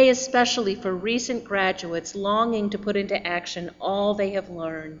we pray especially for recent graduates longing to put into action all they have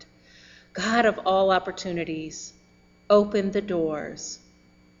learned. God of all opportunities, open the doors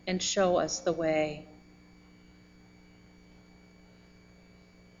and show us the way.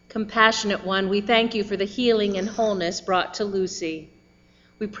 Compassionate One, we thank you for the healing and wholeness brought to Lucy.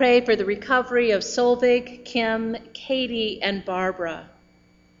 We pray for the recovery of Solveig, Kim, Katie, and Barbara.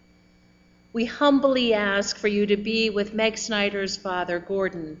 We humbly ask for you to be with Meg Snyder's father,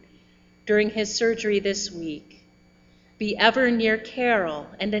 Gordon, during his surgery this week. Be ever near Carol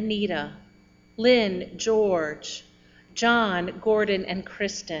and Anita, Lynn, George, John, Gordon, and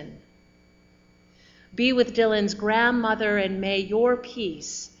Kristen. Be with Dylan's grandmother, and may your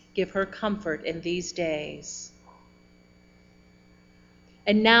peace give her comfort in these days.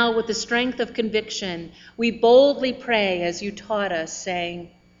 And now, with the strength of conviction, we boldly pray as you taught us,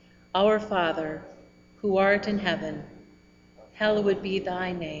 saying, Our Father, who art in heaven, hallowed be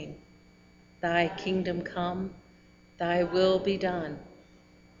thy name. Thy kingdom come, thy will be done,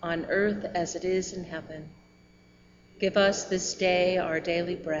 on earth as it is in heaven. Give us this day our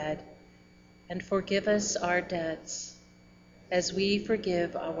daily bread, and forgive us our debts, as we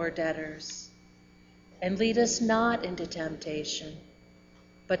forgive our debtors. And lead us not into temptation,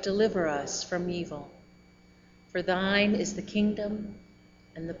 but deliver us from evil. For thine is the kingdom,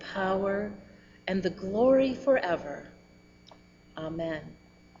 and the power, and the glory forever. Amen.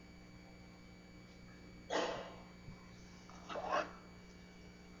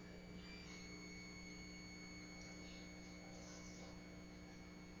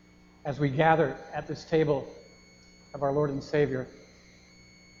 As we gather at this table of our Lord and Savior,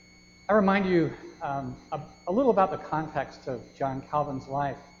 I remind you a little about the context of John Calvin's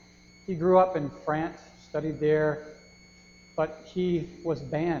life. He grew up in France, studied there, but he was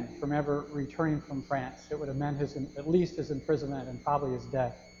banned from ever returning from France. It would have meant at least his imprisonment and probably his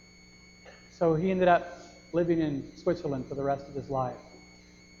death. So he ended up living in Switzerland for the rest of his life.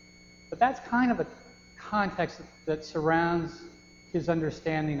 But that's kind of the context that surrounds his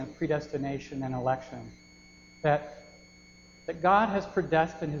understanding of predestination and election. That God has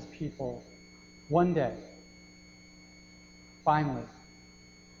predestined his people one day, finally,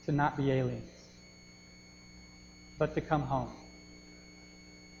 to not be aliens, but to come home.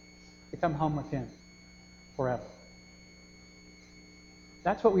 To come home with him forever.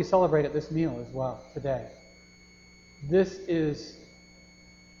 That's what we celebrate at this meal as well today. This is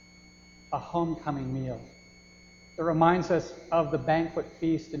a homecoming meal. It reminds us of the banquet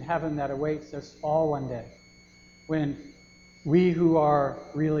feast in heaven that awaits us all one day, when we who are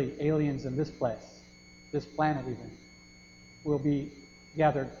really aliens in this place, this planet even, will be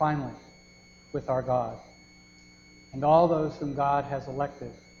gathered finally with our God and all those whom God has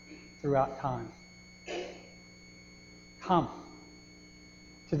elected throughout time. Come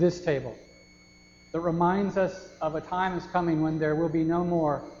to this table that reminds us of a time is coming when there will be no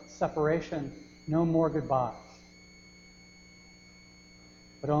more separation, no more goodbyes,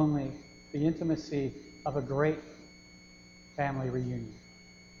 but only the intimacy of a great family reunion.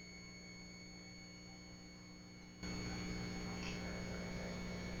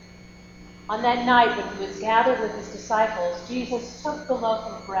 On that night when he was gathered with his disciples, Jesus took the loaf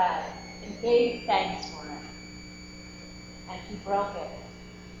of bread and gave thanks for it. And he broke it.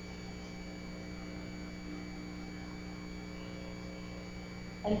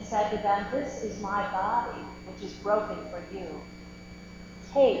 And said to them, This is my body, which is broken for you.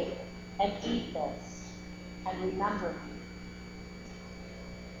 Take and eat this, and remember me.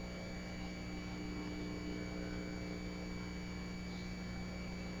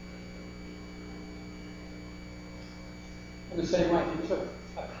 In the same way, he took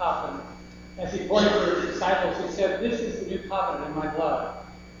a cup, and as he pointed to his disciples, he said, This is the new covenant in my blood,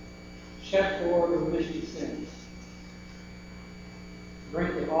 shed for the remission of sins.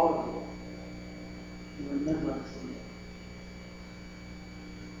 Drink it, all of you, in remembrance of me.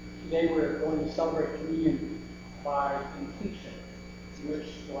 Today we're going to celebrate communion by intinction, in which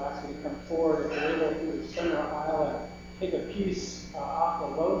we'll ask you to come forward if you're able to the center aisle and take a piece off the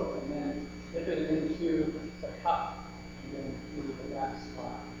loaf and then dip it into the cup. And then through the back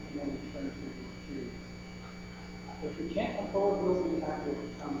spot, and then return to the tree. If you can't come forward, we'll be happy to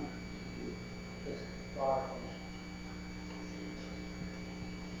come to you. Just God.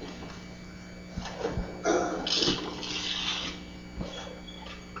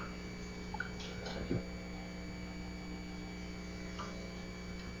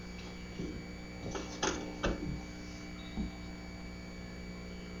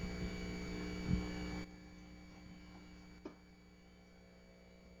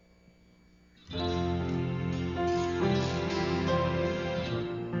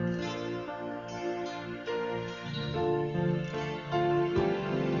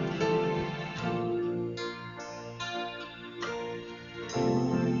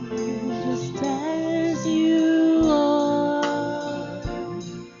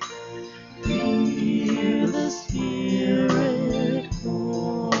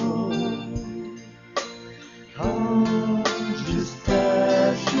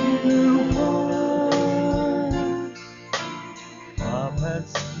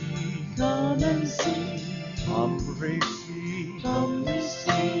 Come and see. Come receive. Come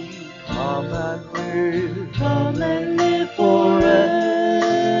receive. Come and live. Come and live forever.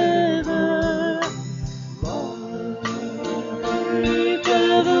 Life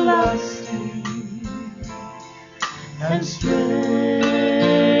everlasting and strength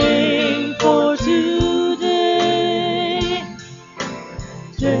for today.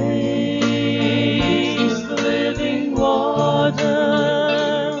 Taste the living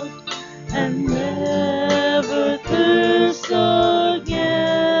water and never thirst again.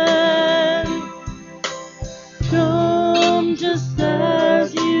 Come just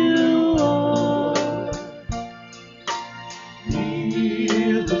as you are.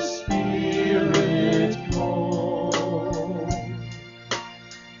 Hear the Spirit call.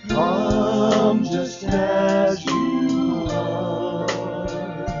 Come just as you are.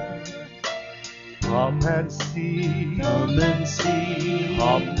 Come and see. Come and see.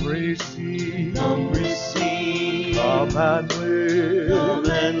 Come receive. Come receive. Come and live. Come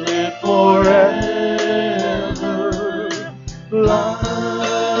and live forever. Life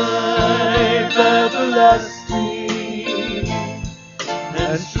everlasting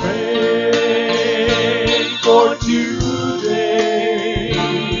and strength for today.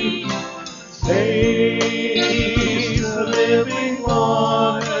 Taste the living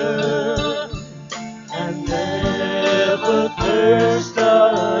water and never thirst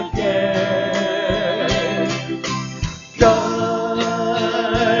again.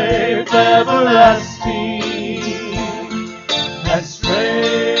 Life everlasting and strength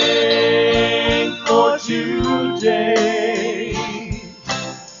for today.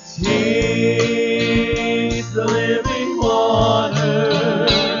 Taste the living water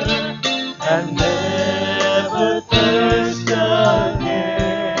and never thirst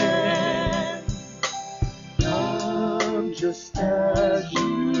again. Come just as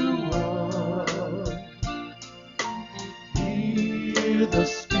you are. Hear the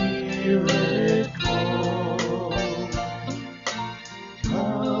Spirit call.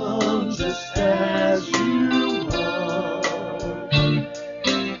 Come just as you are.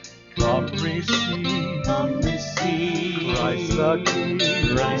 Come receive. Come receive. Christ the King.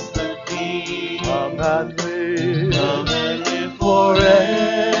 Christ the King. Come and live. Come and live forever.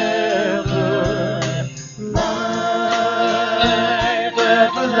 Life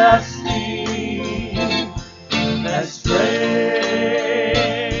everlasting and strength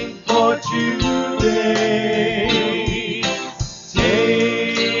for today.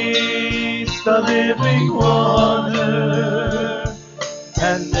 Taste the living water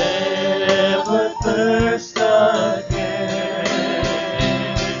and never thirst again.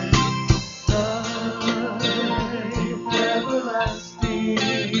 Life everlasting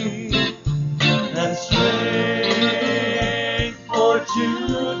and strength for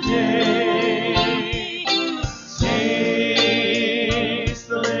today. Taste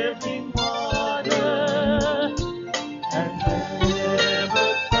the living water and never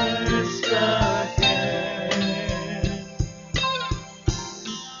thirst again.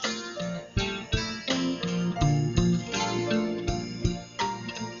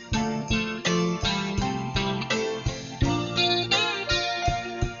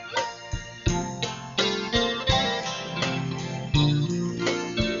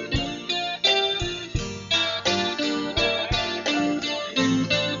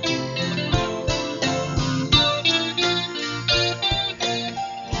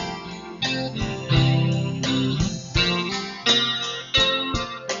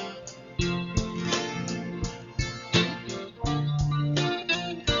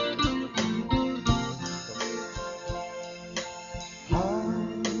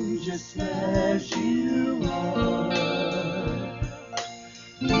 Come just as you are.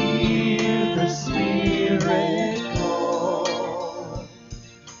 Hear the Spirit call.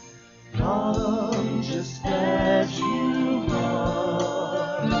 Come just as you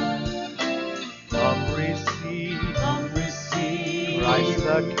are. Come receive. Come receive. Christ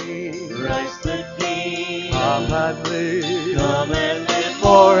the King. Christ the King. Come and live. Come and live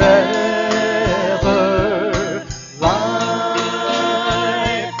forever.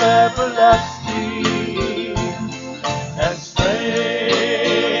 Life everlasting and strength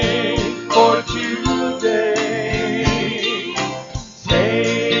for today.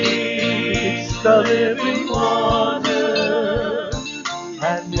 Taste the living water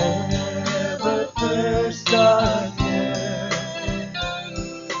and never thirst again.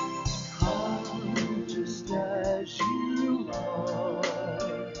 Come just as you are.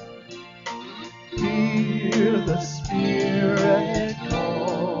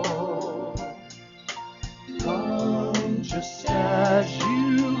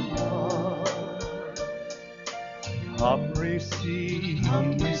 Come receive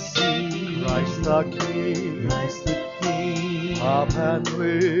Christ the King, come and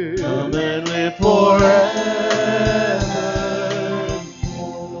live forever.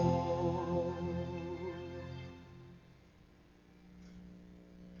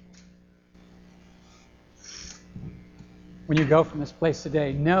 When you go from this place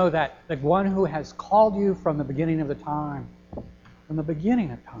today, know that the one who has called you from the beginning of time,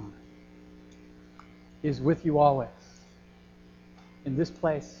 is with you always, in this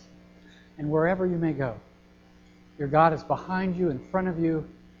place and wherever you may go. Your God is behind you, in front of you,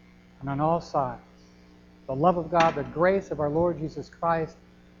 and on all sides. The love of God, the grace of our Lord Jesus Christ,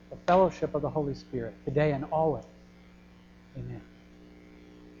 the fellowship of the Holy Spirit, today and always. Amen.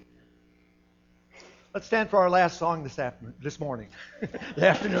 Let's stand for our last song this morning. The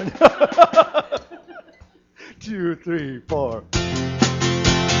afternoon. 2, 3, 4.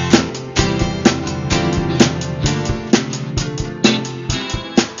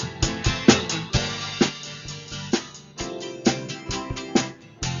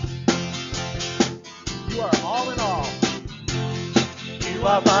 You are all in all. You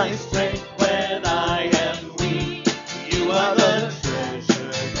are my strength when I am weak. You are the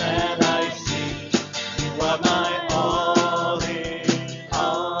treasure that I seek. You are my all in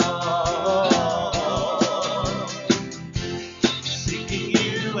all. Seeking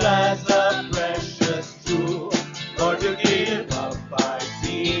you as a precious tool. Lord, to give up, I'd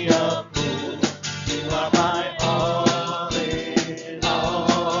be a fool. You are my all in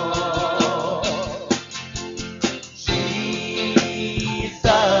all. Jesus,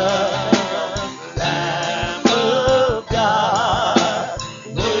 Lamb of God,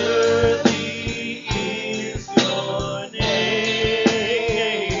 worthy is your name.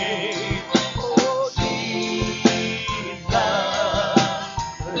 Oh, Jesus,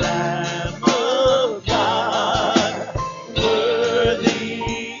 Lamb of God, worthy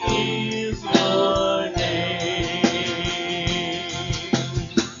is your name.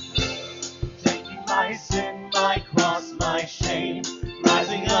 Taking my sin, my cross, my shame,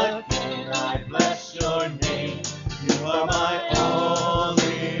 rising again, I bless your name. You are my all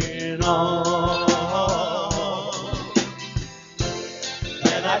in all.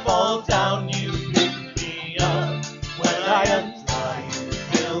 When I fall down, you pick me up. When I am dry, you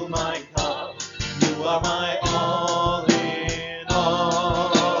fill my cup. You are my all in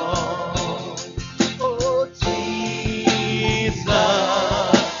all. Oh, Jesus,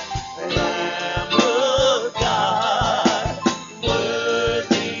 Lamb of God,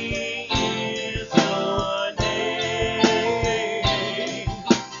 worthy is your name.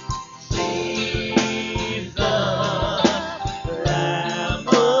 Jesus, Lamb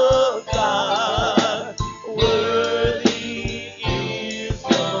of God, worthy is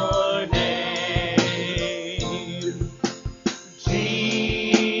your name.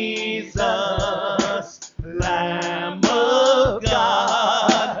 Jesus, Lamb of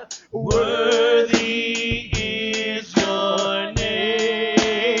God, worthy is your name.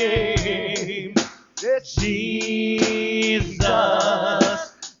 Jesus,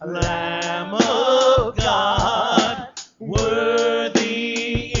 Lamb of God,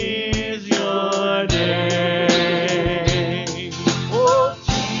 worthy is your name. Oh,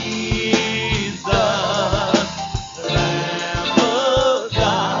 Jesus, Lamb of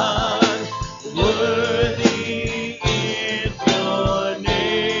God, worthy is your name.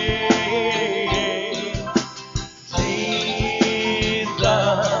 Jesus,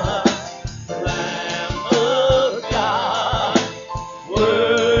 Lamb of God,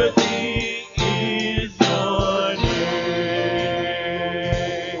 worthy is your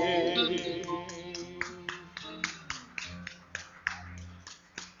name.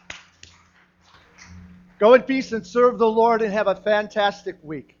 Go in peace and serve the Lord and have a fantastic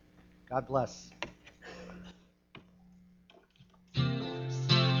week. God bless.